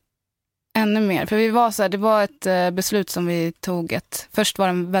tunade ännu mer. För vi var så här, det var ett beslut som vi tog. Först var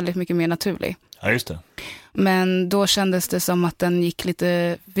den väldigt mycket mer naturlig. Ja, just det. Men då kändes det som att den gick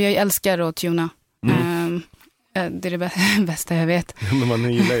lite... Jag älskar att tuna. Det är det bästa jag vet. Men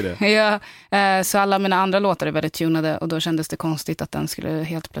man gillar ju det. Ja, så alla mina andra låtar är väldigt tunade. Och då kändes det konstigt att den skulle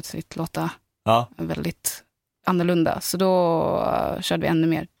helt plötsligt låta väldigt annorlunda. Så då körde vi ännu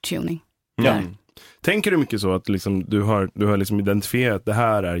mer tuning. Ja. Tänker du mycket så att liksom, du har liksom identifierat det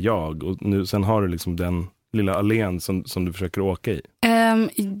här är jag och nu, sen har du liksom den lilla allén som du försöker åka i?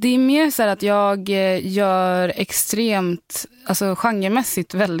 Det är mer så här att jag gör extremt, alltså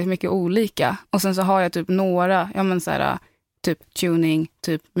genremässigt väldigt mycket olika. Och sen så har jag typ några, så här, typ tuning,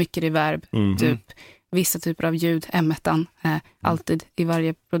 typ mycket reverb, typ vissa typer av ljud, M1, alltid i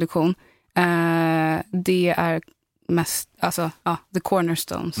varje produktion. Det är mest, alltså, the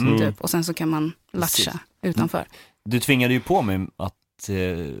cornerstones typ. Och sen så kan man latcha utanför. Du tvingade ju på mig att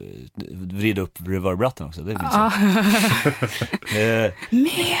vrida upp reverb-ratten också, det minns jag.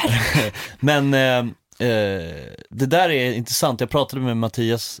 Mer! Men det där är intressant. Jag pratade med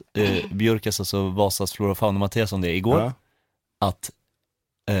Mattias Björkas, alltså Vasas Flora Fauna Mattias om det igår. Att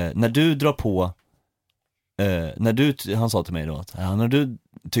när du drar på han sa till mig då att när du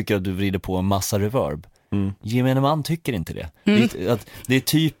tycker att du vrider på en massa reverb, gemene man tycker inte det. Det är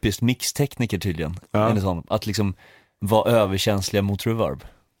typiskt mixtekniker tydligen. Eller sånt, att liksom vara överkänsliga mot reverb.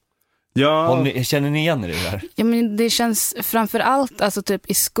 Ja. Känner ni igen det där? Ja, men det känns framförallt alltså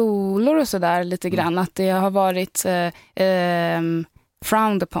typ i skolor och sådär lite grann att det har varit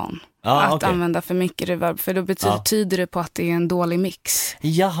frowned upon att använda för mycket reverb, för då betyder det på att det är en dålig mix.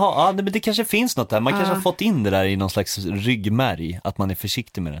 Jaha, men det kanske finns något där. Man kanske har fått in det där i någon slags ryggmärg, att man är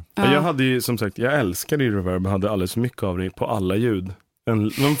försiktig med det. Jag hade ju, som sagt, jag älskade ju reverb, jag hade alldeles för mycket av det på alla ljud.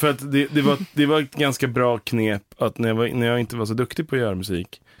 Men för att det var ett ganska bra knep att när jag inte var så duktig på att göra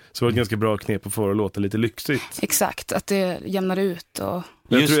musik, så var det ett ganska bra knep att få det att låta lite lyxigt. Exakt, att det jämnar ut. Och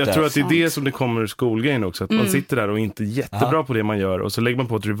jag tror att det är det som det kommer ur skolgrejen också. Att man sitter där och inte är jättebra på det man gör. Och så lägger man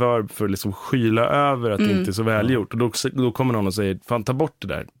på ett reverb för att liksom skyla över att det inte är så välgjort. Och då kommer någon och säger, fan ta bort det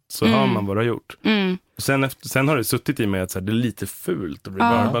där. Så hör man vad du har gjort. Och sen har det suttit i mig att så här, det är lite fult att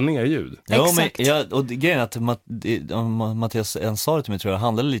reverba ner ljud. Ja, men, och grejen är att Mattias sa det till mig, tror jag,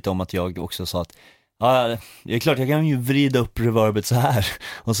 handlade lite om att jag också sa att det är klart, jag kan ju vrida upp reverbet så här.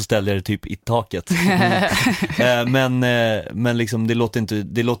 Och så ställer jag det typ i taket. Men liksom, det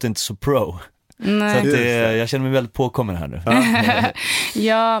låter inte så pro. Nej. Så att jag känner mig väldigt påkommen här nu.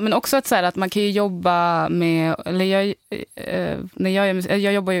 Ja, men också att, så här, att man kan ju jobba med, eller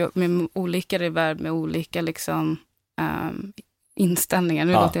jag jobbar ju med olika reverb, med olika liksom inställningar.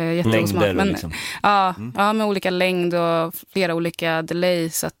 Nu låter jag jätteosmart, men liksom. Med olika längd och flera olika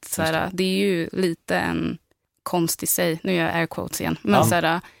delays, så att så här, det är ju lite en konst i sig. Nu gör jag air quotes igen. Men så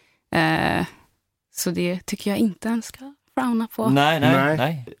här, så det tycker jag inte ens ska frowna på.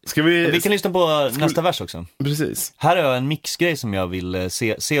 Nej. Vi kan lyssna på nästa vers också. Precis. Här har jag en mixgrej som jag vill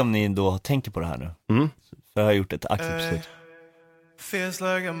se om ni då tänker på det här nu. För jag har gjort ett aktivt beslut. Feels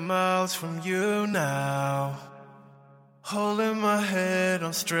like I'm miles from you now. Holding my head,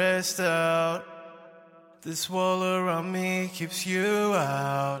 I'm stressed out. This wall around me keeps you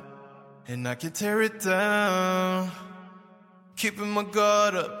out, and I can tear it down. Keeping my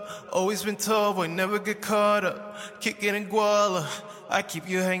guard up, always been told boy never get caught up. Kicking and guala, I keep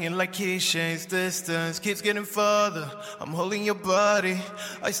you hanging like keychains. Distance keeps getting farther. I'm holding your body,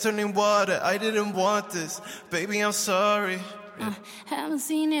 ice turning water. I didn't want this, baby, I'm sorry. Haven't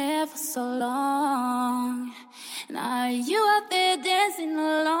seen you here for so long. Now you out there dancing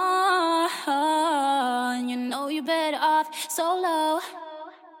alone. You know you're better off solo.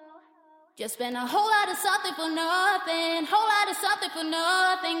 Just spend a whole lot of something for nothing. Whole lot of something for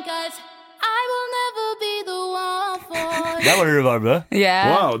nothing. 'Cause I will never be the one for. Där var det reverb.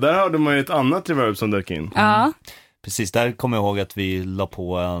 Yeah. Wow, där hade man ju ett annat reverb som dök in. Ja. Precis, där kommer jag ihåg att vi la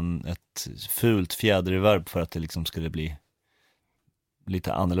på ett fult fjäderreverb för att det liksom skulle bli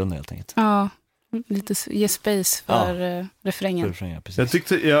lite annorlunda helt enkelt. Ja. lite ge space för refrängen. Jag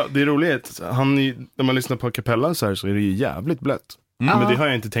tyckte, det är roligt. När man lyssnar på a cappella så här så är det ju jävligt blött. Men det har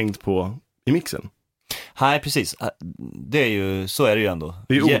jag inte tänkt på i mixen. Nej, precis. Det är ju, så är det ju ändå.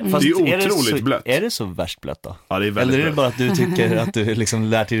 Det är otroligt blött. Är det så värst blött då? Ja, det är väldigt Eller är det bara att du tycker att du liksom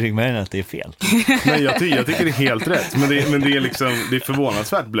lär till ryggmärgen att det är fel? Nej, jag tycker det är helt rätt. Men det är liksom, det är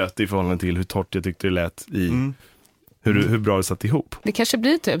förvånansvärt blött i förhållande till hur torrt jag tyckte det lät i hur bra det satt ihop. Det kanske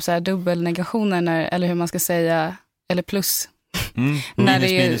blir typ så här dubbelnegationer eller hur man ska säga, eller plus.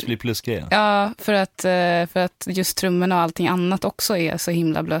 Minus blir plusgrejen. Ja, för att just trummorna och allting annat också är så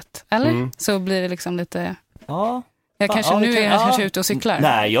himla blött. Eller? Så blir det liksom lite... Ja. Jag kanske ute och cyklar.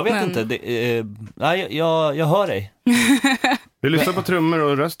 Nej, jag vet inte. Jag hör dig. Vi lyssnar på trummor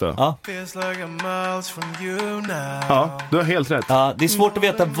och röst då. Ja. Ja, du har helt rätt. Ja, det är svårt att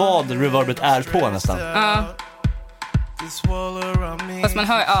veta vad reverbet är på nästan. Ja. Fast man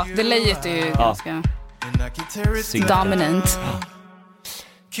hör, delayet är ju ganska dominant.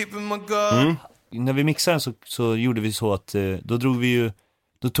 När vi mixade den så gjorde vi så att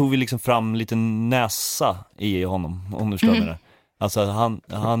då tog vi liksom fram lite näsa i honom, om du förstår mig. Alltså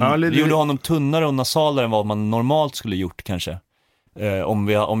han gjorde honom tunnare och nasalare än vad man normalt skulle gjort kanske. Om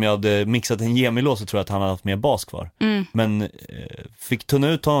jag hade mixat en Gemilå så tror jag att han hade haft mer bas kvar. Men fick tunna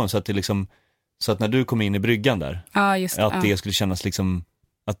ut honom så att det liksom, så att när du kom in i bryggan där, att det skulle kännas liksom,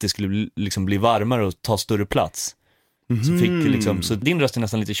 att det skulle liksom bli varmare och ta större plats. Så din röst är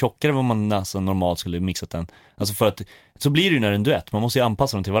nästan lite tjockare än vad man nästan normalt skulle mixat den. Alltså för att, så blir det ju när det är en duett. Man måste ju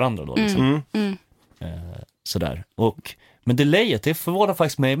anpassa dem till varandra då liksom. Sådär. Men delayet, det förvånar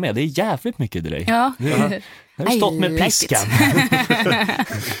faktiskt mig med. Det är jävligt mycket delay. Ja. Jag har stått med piskan.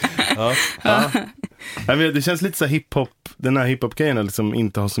 Det känns lite så hiphop, den här hiphop-grejen liksom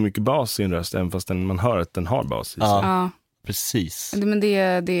inte har så mycket bas i en röst, även fast man hör att den har bas i sig. Ja, precis. Men det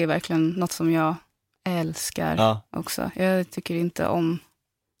är verkligen något som jag älskar också. Jag tycker inte om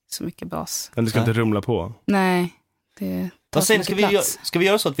så mycket bas. Men du ska inte rumla på? Nej, det tar så mycket plats. Ska vi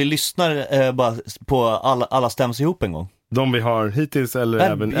göra så att vi lyssnar bara på alla stäms ihop en gång? De vi har hittills eller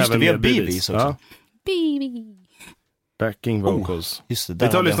även vi har BBs också. BB. Backing vocals. Just det,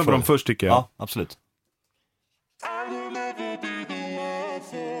 vi tar och lyssnar på dem först tycker jag. Ja, absolut.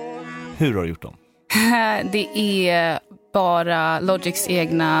 Hur har du gjort dem? Det är bara Logics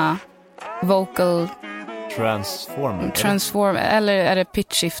egna vocal transformer eller är det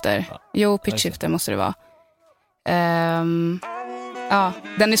pitch shifter? Jo, pitch shifter måste det vara.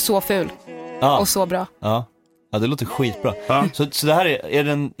 Den är så ful och så bra. Ja, det låter skitbra. Så det här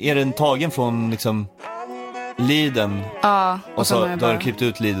är den tagen från liksom leaden? Ja, och så då har du klippt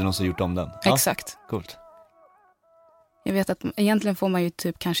ut leaden och så gjort om den. Exakt. Coolt. Jag vet att egentligen får man ju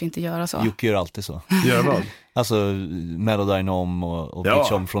typ kanske inte göra så. Jocke gör alltid så. Gör vad? Alltså melodine om och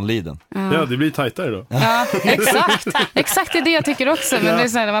pitch om från leaden. Ja, det blir tajtare då. Ja, exakt. Exakt, det är det jag tycker också. Men det är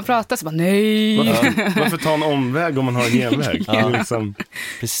så här, när man pratar så bara, nej. Varför ta en omväg om man har en genväg? Liksom...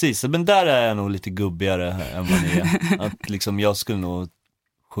 Precis, men där är jag nog lite gubbigare än vad ni är. Att liksom, jag skulle nog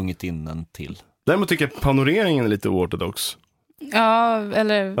sjungit in en till. Däremot tycker jag panoreringen är lite oortodox. Ja,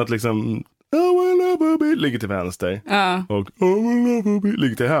 eller... Att liksom... ligger till vänster och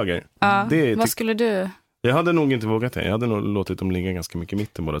ligger till höger. Vad skulle du? Jag hade nog inte vågat det. Jag hade nog låtit dem ligga ganska mycket i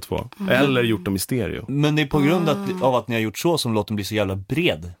mitten båda två. Eller gjort dem i stereo. Men det är på grund av att ni har gjort så som låten blir så jävla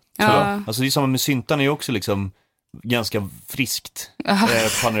bred. Alltså det är samma med syntarna är ju också liksom ganska friskt.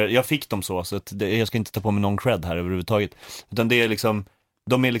 Jag fick dem så att jag ska inte ta på mig någon cred här överhuvudtaget. Utan det är liksom,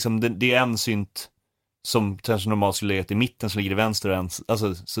 det är en synt som kanske normalt skulle ligga i mitten som ligger i vänster och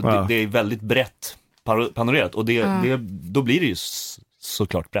alltså, så det är väldigt brett panorerat och då blir det ju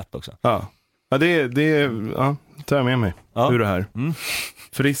såklart brett också. Ja, tar jag med mig ur det här.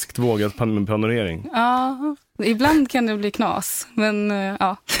 Friskt vågat panorering. Ja, ibland kan det bli knas, men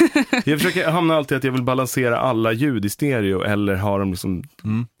ja. Jag försöker hamna alltid att jag vill balansera alla ljud i stereo eller ha dem liksom...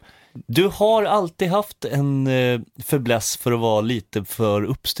 Du har alltid haft en fäbless för att vara lite för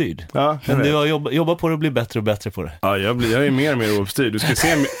uppstyrd. Ja, men du har jobbat på det och blir bättre och bättre på det. Ja, jag är mer och mer uppstyrd. Du ska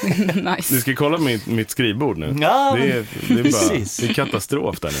se nice. Du ska kolla mitt skrivbord nu. Ja, det är bara en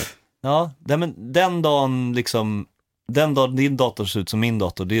katastrof där nu. Ja, men den dagen din dator ser ut som min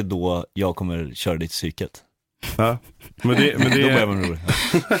dator, det är då jag kommer köra ditt psyket. Ja, men det då börjar man roligt.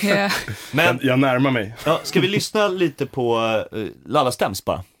 Yeah. Men jag närmar mig. Ja, ska vi lyssna lite på Lalla stäms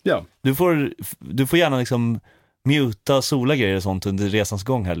bara? Ja. Du får gärna liksom muta sola grejer och sånt under resans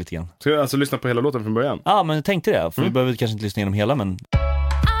gång här lite grann. Ska jag alltså lyssna på hela låten från början? Ja, men jag tänkte det. För vi behöver kanske inte lyssna igenom hela, men...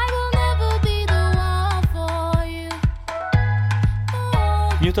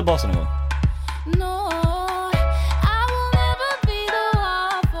 Muta basen en gång.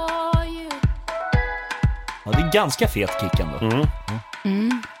 ganska fet kick ändå. Wrap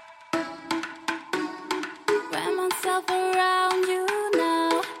myself around you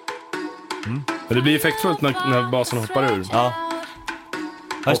now. Men det blir effektfullt när basen hoppar ur. Ja.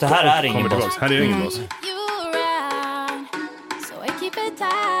 Just det här är ingen bas. Här är ju ingen bas. You around, so I keep it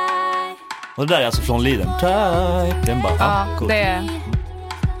tight. Och det där är alltså från Liden. Den bara, Ja, cool. det är...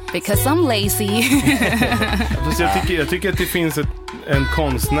 Because I'm lazy. Fast jag tycker att det finns en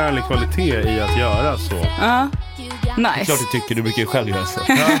konstnärlig kvalitet i att göra så. Ja, nice. Klart du tycker, du brukar ju själv göra så.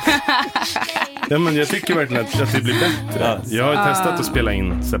 Ja, men jag tycker verkligen att det blir bättre. Jag har testat att spela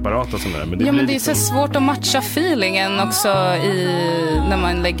in separata sådana där. Men det Ja, blir men det är så svårt att matcha feelingen också när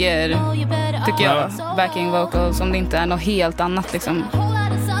man lägger, tycker jag, backing vocals, om det inte är något helt annat liksom. Whole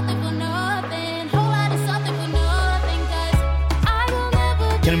lot of something for nothing. Whole lot of something for nothing. 'Cause I will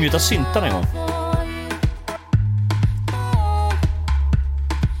never Kan du muta syntarna en gång?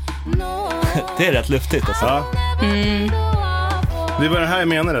 Det är rätt luftigt alltså. Ja. Det är bara det här jag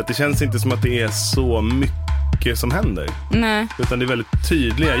menar, att det känns inte som att det är så mycket som händer. Nej. Utan det är väldigt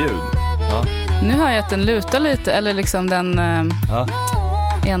tydliga ljud. Ja. Nu har jag att den lutar lite, eller liksom den Ja.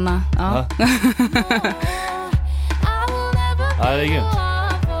 ena. Ja. Ja, det är grymt.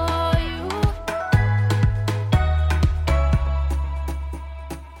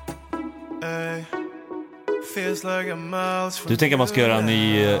 Ay, feels like I'm miles from Du tänker att man ska göra en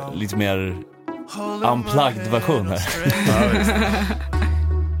ny, lite mer unplugged version här.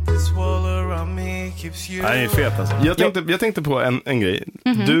 This wall around me keeps you. Nej, det är fet alltså. Jag tänkte på en grej.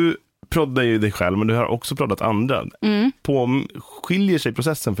 Du proddar ju dig själv, men du har också proddat andra. Skiljer sig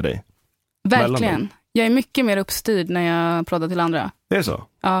processen för dig? Verkligen. Jag är mycket mer uppstyrd när jag proddar till andra. Det är så?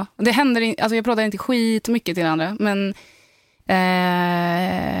 Ja, det händer alltså jag proddar inte skit mycket till andra, men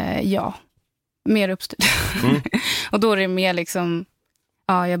ja, mer uppstyrd. Och då är det mer liksom,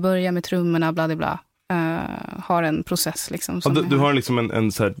 ja, jag börjar med trummorna, bla bla bla. Har en process liksom. Som Du har liksom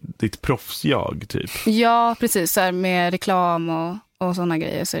en så här, ditt proffsjag typ. Ja, precis. Så här med reklam och sådana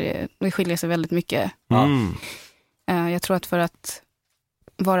grejer, så det skiljer sig väldigt mycket. Jag tror att för att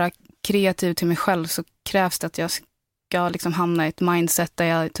vara kreativ till mig själv så krävs det att jag ska liksom hamna i ett mindset där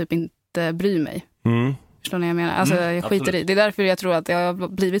jag typ inte bryr mig. Förstår ni vad jag menar? Alltså jag skiter i. Det är därför jag tror att jag har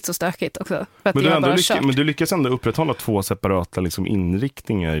blivit så stökigt också. För att men du lyckas ändå upprätthålla 2 separata liksom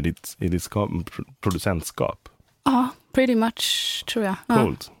inriktningar i ditt producentskap. Ja, pretty much tror jag.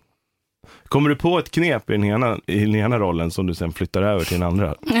 Coolt. Kommer du på ett knep i den ena rollen som du sen flyttar över till den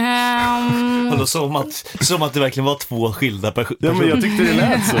andra? Och då som att det verkligen var 2 skilda personer. Ja, men jag tyckte det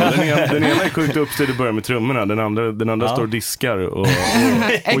lät så. Den ena är sjukt uppstyrd och börjar med trummorna. Den andra står och diskar och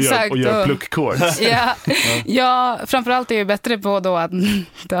gör pluckchords. Ja, framförallt är jag bättre på då att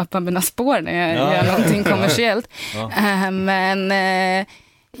döpa mina spår när jag gör någonting kommersiellt. Men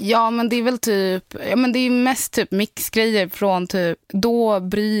det är väl typ, men det är mest typ mixgrejer från typ, då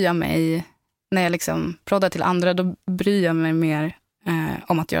bryr jag mig, när jag liksom proddar till andra, då bryr jag mig mer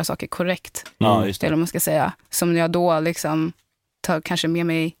om att göra saker korrekt. Ja, just det. Eller vad man ska säga. Som jag då liksom tar kanske med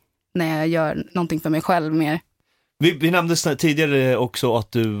mig när jag gör någonting för mig själv mer. Vi nämnde tidigare också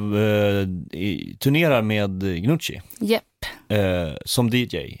att du turnerar med Gnucci. Japp. Som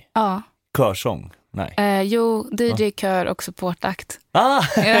DJ. Ja. Körsång. Nej. Jo, DJ, kör och supportakt.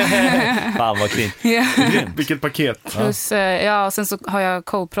 Fan vad fint. Vilket paket. Plus, sen så har jag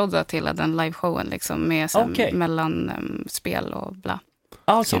co-proddat till den liveshowen liksom, med mellan spel och bla.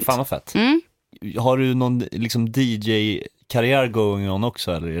 Okej, fan vad fett. Har du någon liksom DJ-karriär going on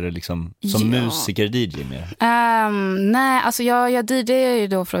också, eller är det liksom som musiker-DJ mer? Nej, alltså jag DJ är ju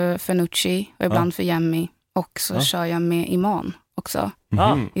då för Nucci och ibland för Yemi, och så kör jag med Iman också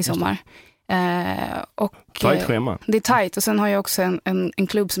i sommar. Och tight schema. Det är tight, och sen har jag också en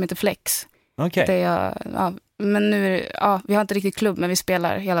klubb som heter Flex. Okej. Men nu vi har inte riktigt klubb, men vi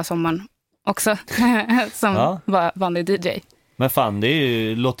spelar hela sommaren också som vanlig DJ. Men fan,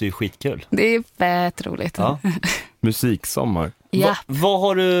 låter ju skitkul. Det är fett roligt. Ja. Musiksommar. Ja.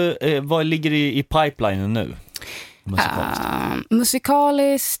 Vad ligger i pipelinen nu?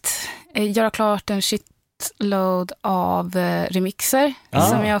 Musikaliskt göra klart en shitload av remixer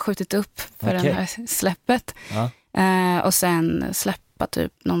som jag har skjutit upp för den här släppet. Och sen släppa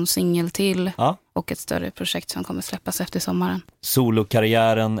typ någon singel till och ett större projekt som kommer släppas efter sommaren.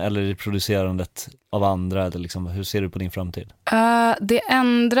 Solokarriären eller producerandet av andra, eller liksom, hur ser du på din framtid? Det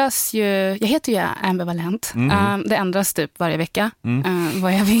ändras ju, jag heter ju Ambivalent. Det ändras typ varje vecka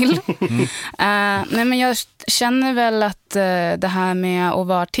vad jag vill. Nej, men jag känner väl att det här med att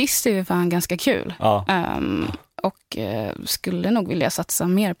vara artist är fan ganska kul. Och skulle nog vilja satsa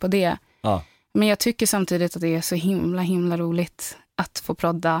mer på det. Men jag tycker samtidigt att det är så himla roligt att få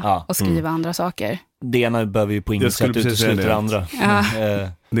prodda och skriva andra saker. det ena behöver ju på inget sätt utesluta det andra.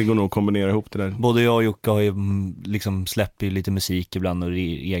 Det går nog att kombinera ihop det där. Både jag och Jocke har ju liksom släppt lite musik ibland och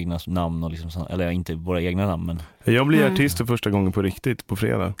egna namn och liksom, eller inte våra egna namn, men... Jag blir artist för första gången på riktigt på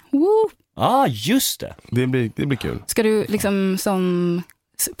fredag. Just det. Det blir kul. Ska du liksom som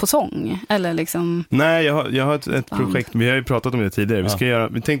på sång eller liksom? Nej, jag har ett projekt. Vi har ju pratat om det tidigare.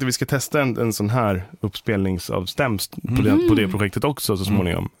 Vi tänkte vi ska testa en sån här uppspelningsavstämst på det projektet också så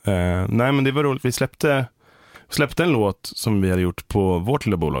småningom. Nej, men det var roligt. Vi släppte en låt som vi hade gjort på vårt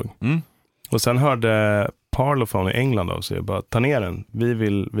lilla bolag. Och sen hörde Parlophone i England av sig och bara, ta ner den.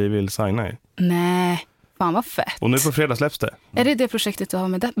 Vi vill signa er. Nej, fan vad fett. Och nu på fredag släpps det. Är det projektet du har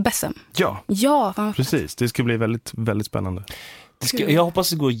med Bessem? Ja, fan precis. Det ska bli väldigt, väldigt spännande. Jag hoppas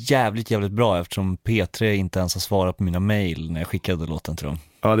det går jävligt, jävligt bra eftersom P3 inte ens har svarat på mina mejl när jag skickade låten till dem.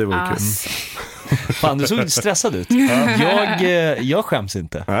 Ja, det var kul. Fan, du såg stressad ut. Jag skäms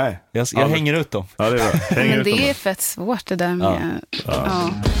inte. Nej. Jag hänger ut dem. Ja, det är bra. Men det är fett svårt det där med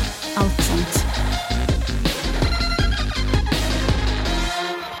allt sånt.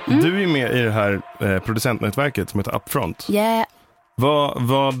 Du är med i det här producentnätverket som heter Upfront. Yeah.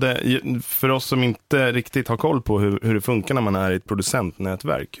 För oss som inte riktigt har koll på hur det funkar när man är i ett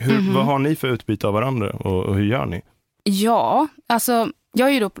producentnätverk. Vad har ni för utbyte av varandra och hur gör ni? Ja, alltså jag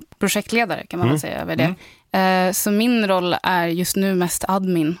är ju då projektledare kan man väl säga över det. Så min roll är just nu mest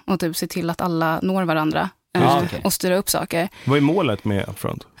admin och typ se till att alla når varandra och styra upp saker. Vad är målet med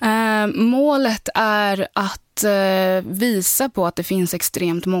Upfront? Målet är att visa på att det finns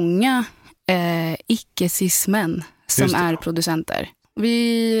extremt många icke-cis-män som är producenter.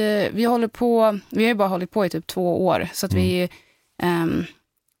 Vi har ju bara hållit på i typ 2 år så att vi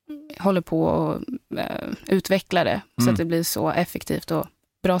håller på att utveckla det så att det blir så effektivt och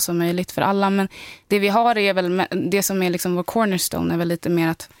bra som möjligt för alla. Men det vi har är väl, det som är liksom vår cornerstone är väl lite mer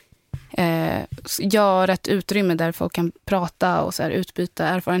att göra ett utrymme där folk kan prata och så här, utbyta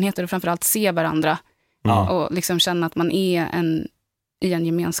erfarenheter och framförallt se varandra och liksom känna att man är i en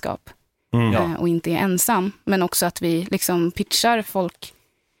gemenskap. Och inte är ensam, men också att vi liksom pitchar folk,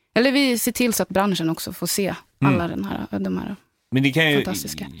 eller vi ser till så att branschen också får se alla de här men det kan ju,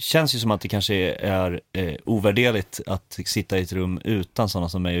 känns ju som att det kanske är ovärderligt att sitta i ett rum utan sådana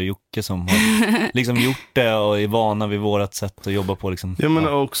som mig och Jocke som har liksom gjort det och är vana vid vårat sätt att jobba på liksom. Ja, men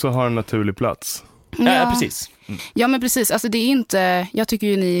också har en naturlig plats. Ja, precis. Ja, men precis. Alltså det är inte, jag tycker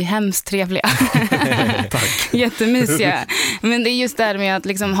ju ni är hemskt trevliga. Tack. Jättemysiga. Men det är just där med att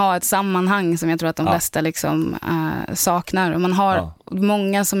liksom ha ett sammanhang som jag tror att de flesta liksom, saknar. Och man har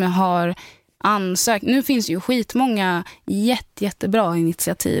många som jag har ansökt. Nu finns ju skitmånga jättebra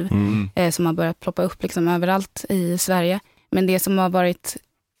initiativ som har börjat ploppa upp liksom överallt i Sverige. Men det som har varit,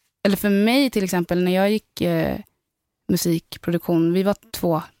 eller för mig till exempel när jag gick musikproduktion, vi var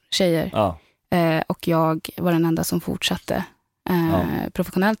 2 tjejer. Och jag var den enda som fortsatte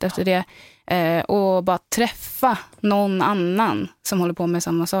professionellt efter det. Och bara träffa någon annan som håller på med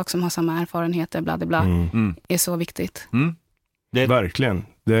samma sak, som har samma erfarenheter, bla bla bla, är så viktigt. Verkligen.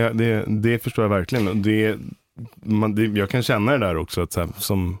 Det förstår jag verkligen. Jag kan känna det där också. Att så här,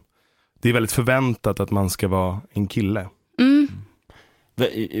 det är väldigt förväntat att man ska vara en kille.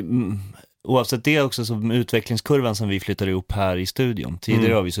 Oavsett det också, som utvecklingskurvan som vi flyttade upp här i studion.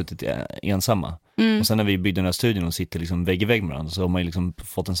 Tidigare har vi suttit ensamma. Och sen när vi byggde den här studion och sitter liksom vägg i vägg med varandra, så har man ju liksom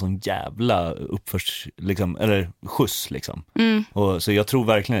fått en sån jävla liksom, eller skjuts liksom. Och så jag tror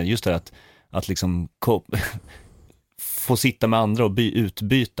verkligen just det att liksom få sitta med andra och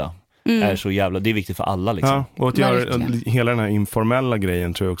utbyta är så jävla, det är viktigt för alla liksom. Ja, och att göra hela den här informella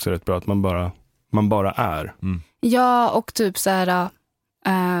grejen tror jag också är rätt bra, att man bara är. Ja, och typ så här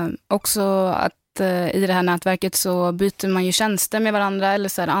också att i det här nätverket så byter man ju tjänster med varandra eller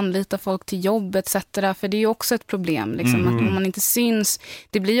så här, anlitar folk till jobb etc. För det är ju också ett problem liksom, att om man inte syns,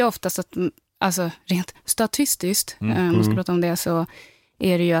 det blir ju oftast att, alltså rent statistiskt om man ska prata om det, så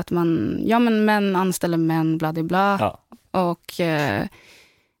är det ju att män anställer män, bla bla bla, och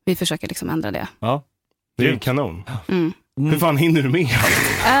vi försöker liksom ändra det. Ja, det är kanon. Hur fan hinner du med?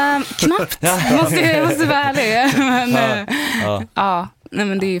 Knappt, jag måste vara ärlig. Men, nej,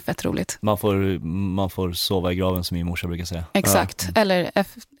 men det är ju fett roligt. Man får sova i graven, som min morsa brukar säga. Exakt, eller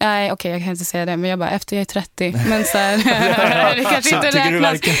nej, okej, jag kan inte säga det, men jag bara, efter jag är 30. Men så här, det kanske inte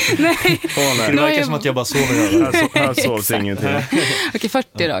räknas. Det verkar som att jag bara sover. Här sovs ingenting. Okej,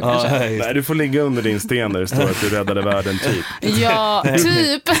 40 då kanske. Nej, du får ligga under din sten där det står att du räddade världen typ. Ja,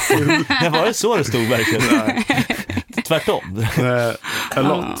 typ. Det var det så det stod verkligen. Tvärtom.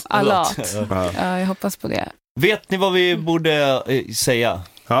 A lot. Ja, jag hoppas på det. Vet ni vad vi borde säga?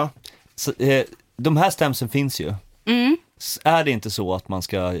 Ja. Så, de här stämsen finns ju. är det inte så att man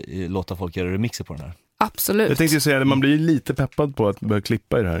ska låta folk göra remixer på den här? Absolut. Jag tänkte säga att man blir lite peppad på att börja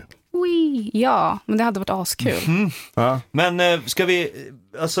klippa i det här. Ja, men det hade varit askul. Ja. Men ska vi,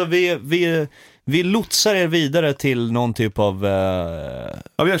 alltså vi lotsar er vidare till någon typ av...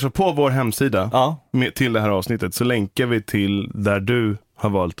 Ja, vi gör så på vår hemsida Ja. till det här avsnittet så länkar vi till där du har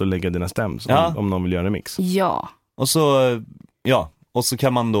valt att lägga dina stäms om någon vill göra en mix. Ja. Och så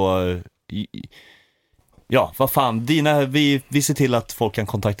kan man då... Ja, vad fan, vi ser till att folk kan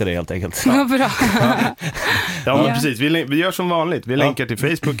kontakta dig helt enkelt. Vad bra. Ja, men precis. Vi gör som vanligt. Vi länkar till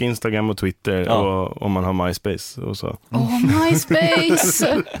Facebook, Instagram och Twitter och om man har MySpace och så.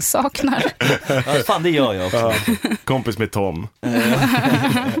 MySpace! Saknar. Ja, fan, det gör jag också. Ja. Kompis med Tom.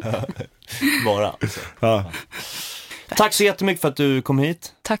 Bara. Alltså. Ja. Tack så jättemycket för att du kom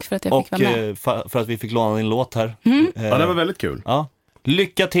hit. Tack för att jag fick vara med. Och för att vi fick låna din låt här. Ja, det var väldigt kul. Ja.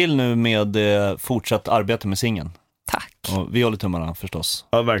 Lycka till nu med fortsatt arbete med singeln. Tack. Och vi håller tummarna förstås.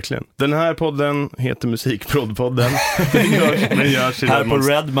 Ja, verkligen. Den här podden heter Musikproddpodden. Den görs här på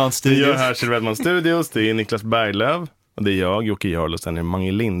Redman Studios. Den görs i Redman Studios. Det är Niklas Berglöf. Och det är jag, Jocke Jarl, och sen är det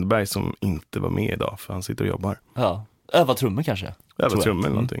Mange Lindberg som inte var med idag för han sitter och jobbar. Ja, öva trummor kanske. Öva trummor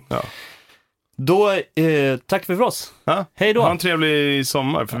eller någonting, ja. Då, tack för oss. Ja. Hej då. Ha en trevlig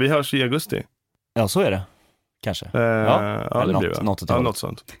sommar, för vi hörs i augusti. Ja, så är det. Kanske. Ja, det blir det. Något sånt.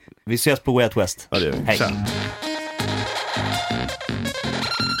 sånt. Vi ses på Way Out West. Ja, det gör vi. Hej. Tja.